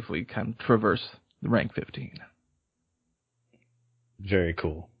can safely kind of traverse the rank 15. Very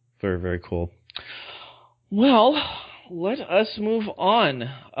cool. Very, very cool. Well, let us move on.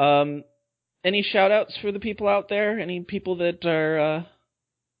 Any shout-outs for the people out there? Any people that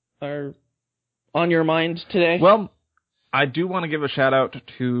are on your mind today? Well, I do want to give a shout-out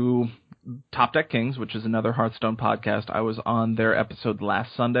to Top Deck Kings, which is another Hearthstone podcast. I was on their episode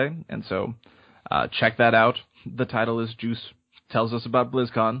last Sunday, and so check that out. The title is Juice Tells Us About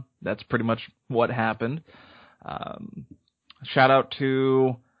BlizzCon. That's pretty much what happened. Shout out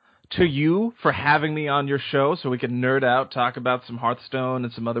to you for having me on your show so we can nerd out, talk about some Hearthstone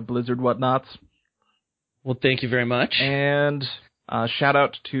and some other Blizzard whatnots. Well, thank you very much. And Shout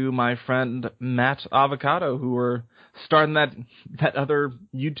out to my friend Matt Avocado, who are starting that other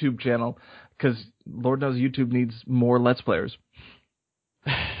YouTube channel, because Lord knows YouTube needs more Let's Players.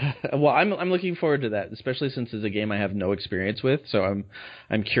 Well, I'm looking forward to that, especially since it's a game I have no experience with. So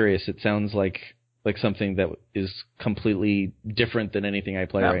I'm curious. It sounds like something that is completely different than anything I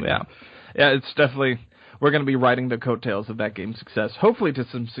play right now. Yeah, it's definitely, we're going to be riding the coattails of that game's success, hopefully to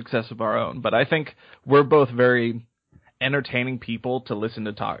some success of our own. But I think we're both very entertaining people to listen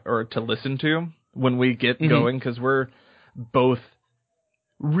to when we get going, because we're both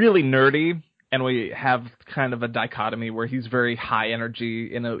really nerdy, and we have kind of a dichotomy where he's very high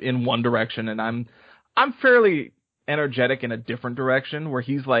energy in one direction, and I'm fairly energetic in a different direction, where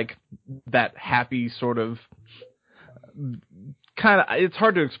he's like that happy sort of kind of, it's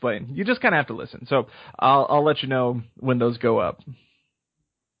hard to explain. You just kind of have to listen. So I'll let you know when those go up.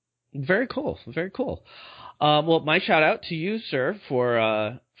 Very cool. Very cool. Well, my shout out to you, sir,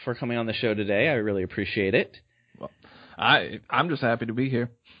 for coming on the show today. I really appreciate it. Well, I'm just happy to be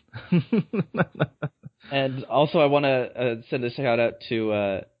here. And also, I want to send a shout out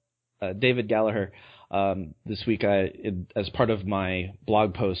to David Gallagher. This week, as part of my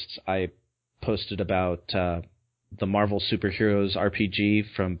blog posts, I posted about the Marvel Superheroes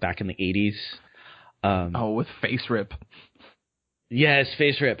RPG from back in the 80s. With Face Rip. Yes,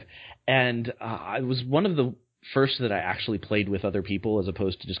 Face Rip. And it was one of the first that I actually played with other people, as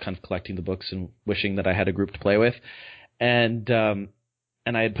opposed to just kind of collecting the books and wishing that I had a group to play with. And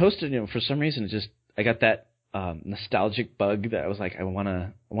I had posted, for some reason, I got that nostalgic bug that I was like, I want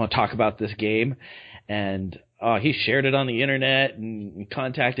to talk about this game. And he shared it on the internet and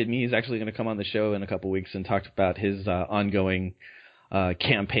contacted me. He's actually going to come on the show in a couple weeks and talk about his ongoing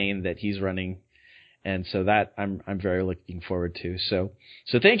campaign that he's running. And so that I'm very looking forward to. So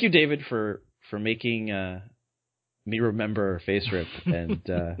thank you, David, for making me remember Face Rip and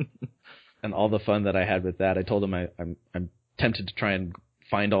and all the fun that I had with that. I told him I'm tempted to try and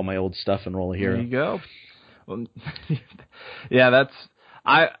find all my old stuff and roll a hero. There you go. Well, yeah,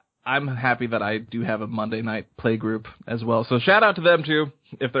 I'm happy that I do have a Monday night play group as well. So shout out to them too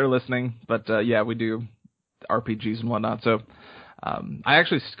if they're listening. But yeah, we do RPGs and whatnot. So I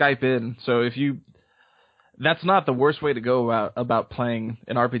actually Skype in. So that's not the worst way to go about playing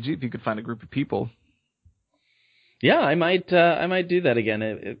an RPG if you could find a group of people. Yeah, I might do that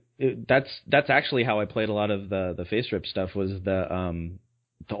again. That's actually how I played a lot of the Face Rip stuff, was the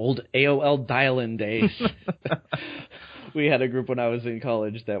old AOL dial-in days. We had a group when I was in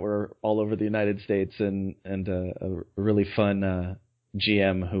college that were all over the United States, and a really fun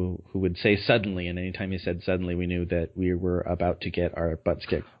GM who would say suddenly, and anytime he said suddenly, we knew that we were about to get our butts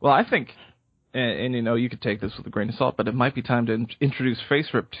kicked. Well, I think, and you could take this with a grain of salt, but it might be time to introduce Face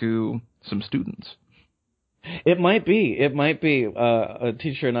Rip to some students. It might be. A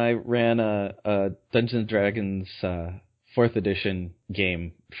teacher and I ran a Dungeons & Dragons 4th edition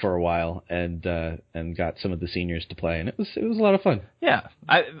game for a while, and got some of the seniors to play, and it was a lot of fun. Yeah,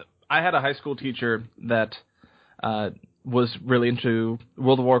 I had a high school teacher that was really into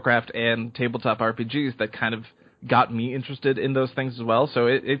World of Warcraft and tabletop RPGs that kind of got me interested in those things as well. So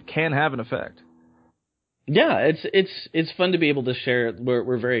it can have an effect. Yeah, it's fun to be able to share.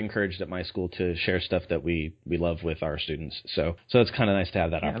 We're very encouraged at my school to share stuff that we love with our students. So it's kind of nice to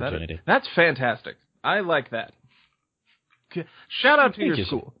have that opportunity. That's fantastic. I like that. Shout out to your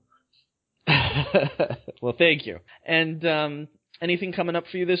school. Well, thank you. And anything coming up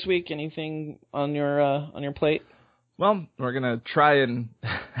for you this week? Anything on your plate? Well, we're gonna try and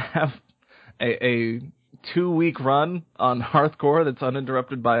have a 2-week run on Hearthcore that's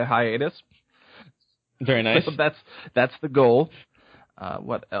uninterrupted by a hiatus. Very nice. So that's the goal.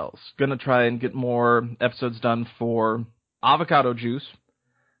 What else? Gonna try and get more episodes done for Avocado Juice.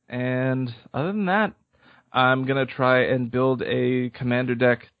 And other than that, I'm gonna try and build a commander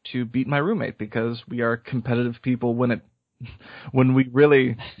deck to beat my roommate, because we are competitive people when we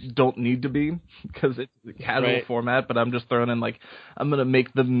really don't need to be, because it's a casual format. But I'm just throwing in I'm gonna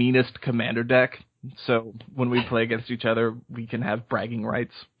make the meanest commander deck, so when we play against each other, we can have bragging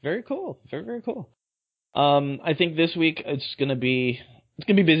rights. Very cool. Very, very cool. I think this week it's gonna be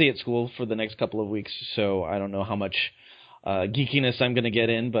busy at school for the next couple of weeks, so I don't know how much geekiness I'm gonna get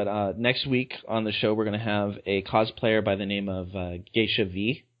in. But next week on the show, we're gonna have a cosplayer by the name of Geisha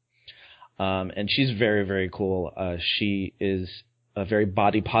V, and she's very, very cool. She is a very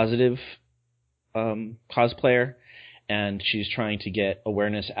body positive cosplayer, and she's trying to get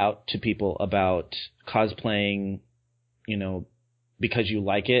awareness out to people about cosplaying, because you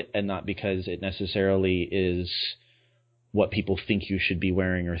like it and not because it necessarily is what people think you should be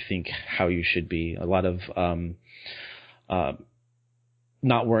wearing or think how you should be. A lot of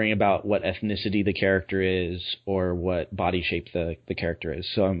not worrying about what ethnicity the character is or what body shape the character is.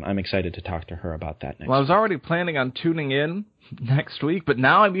 So I'm excited to talk to her about that next Well, I was already planning on tuning in next week, but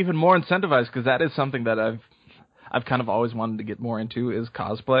now I'm even more incentivized because that is something that I've kind of always wanted to get more into is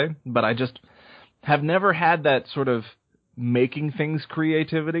cosplay, but I just have never had that sort of making things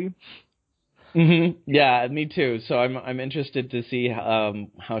creativity. Mm-hmm. Yeah, me too. So I'm interested to see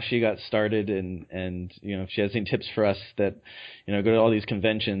how she got started and if she has any tips for us that go to all these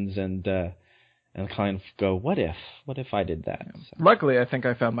conventions and kind of go, what if I did that? So. Luckily, I think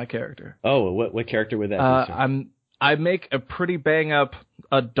I found my character. Oh, what character would that be? Sir? I make a pretty bang up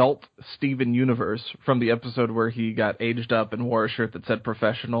adult Steven Universe from the episode where he got aged up and wore a shirt that said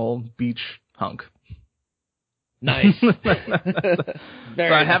professional beach hunk. Nice. So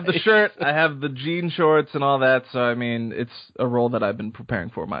I have the shirt, I have the jean shorts and all that, so I mean, it's a role that I've been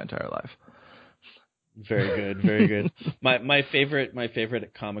preparing for my entire life. Very good, very good. My favorite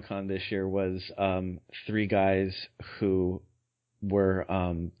at Comic-Con this year was 3 guys who were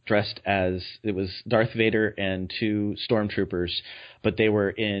dressed as, it was Darth Vader and 2 stormtroopers, but they were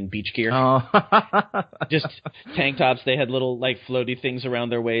in beach gear. Oh. Just tank tops. They had little floaty things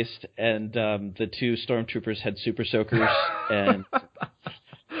around their waist, and the 2 stormtroopers had super soakers, and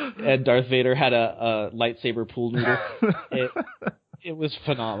Darth Vader had a lightsaber pool noodle. It was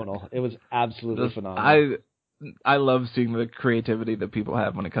phenomenal. It was absolutely phenomenal. I love seeing the creativity that people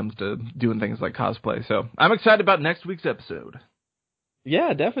have when it comes to doing things like cosplay. So I'm excited about next week's episode.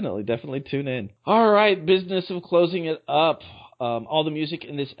 Yeah, definitely tune in. All right, business of closing it up. All the music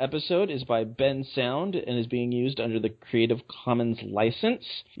in this episode is by Ben Sound and is being used under the Creative Commons license.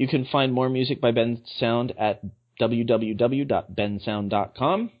 You can find more music by Ben Sound at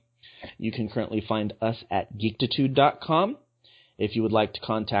www.bensound.com. You can currently find us at geektitude.com. If you would like to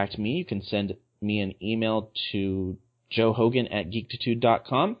contact me, you can send me an email to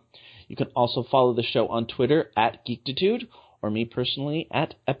joehogan@geektitude.com. You can also follow the show on Twitter at geektitude, or me personally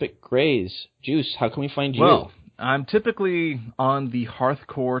at Epic Grays. Juice, how can we find you? Well, I'm typically on the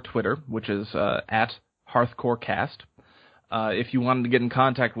Hearthcore Twitter, which is at HearthcoreCast. If you wanted to get in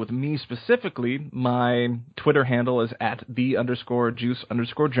contact with me specifically, my Twitter handle is at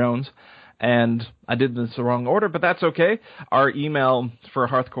 @the_juice_Jones. And I did this the wrong order, but that's okay. Our email for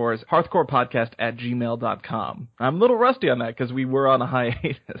Hearthcore is hearthcorepodcast@gmail.com. I'm a little rusty on that because we were on a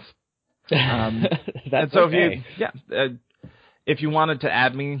hiatus. That's so okay. If you wanted to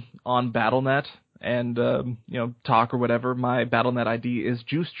add me on BattleNet and talk or whatever, my BattleNet ID is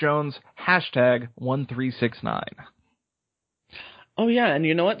JuiceJones #1369. Oh yeah, and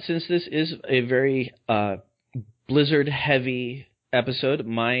you know what? Since this is a very Blizzard heavy episode,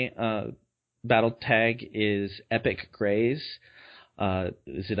 my battle tag is Epic Grays.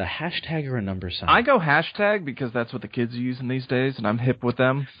 Is it a hashtag or a number sign? I go hashtag because that's what the kids are using these days, and I'm hip with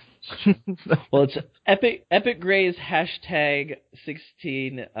them. Well, it's Epic Grays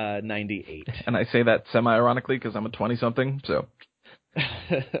 #1698. And I say that semi-ironically because I'm a 20-something, so.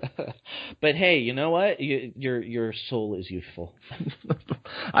 But hey, you know what? Your soul is youthful.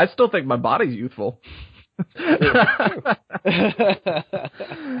 I still think my body's youthful.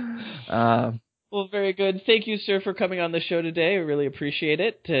 Well, very good. Thank you, sir, for coming on the show today. I really appreciate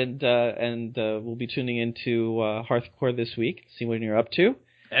it, and we'll be tuning into Hearthcore this week. See what you're up to.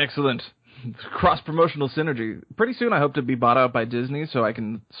 Excellent. Cross-promotional synergy. Pretty soon, I hope to be bought out by Disney, so I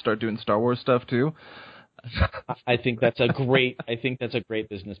can start doing Star Wars stuff too. I think that's a great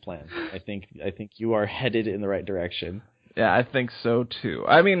business plan. I think you are headed in the right direction. Yeah, I think so too.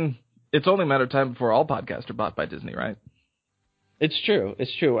 I mean, it's only a matter of time before all podcasts are bought by Disney, right? It's true.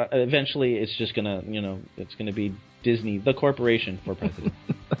 Eventually, it's just gonna be Disney, the corporation, for president.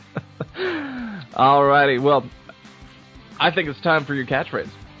 Alrighty. Well, I think it's time for your catchphrase.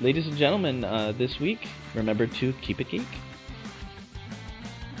 Ladies and gentlemen, this week, remember to keep it geek.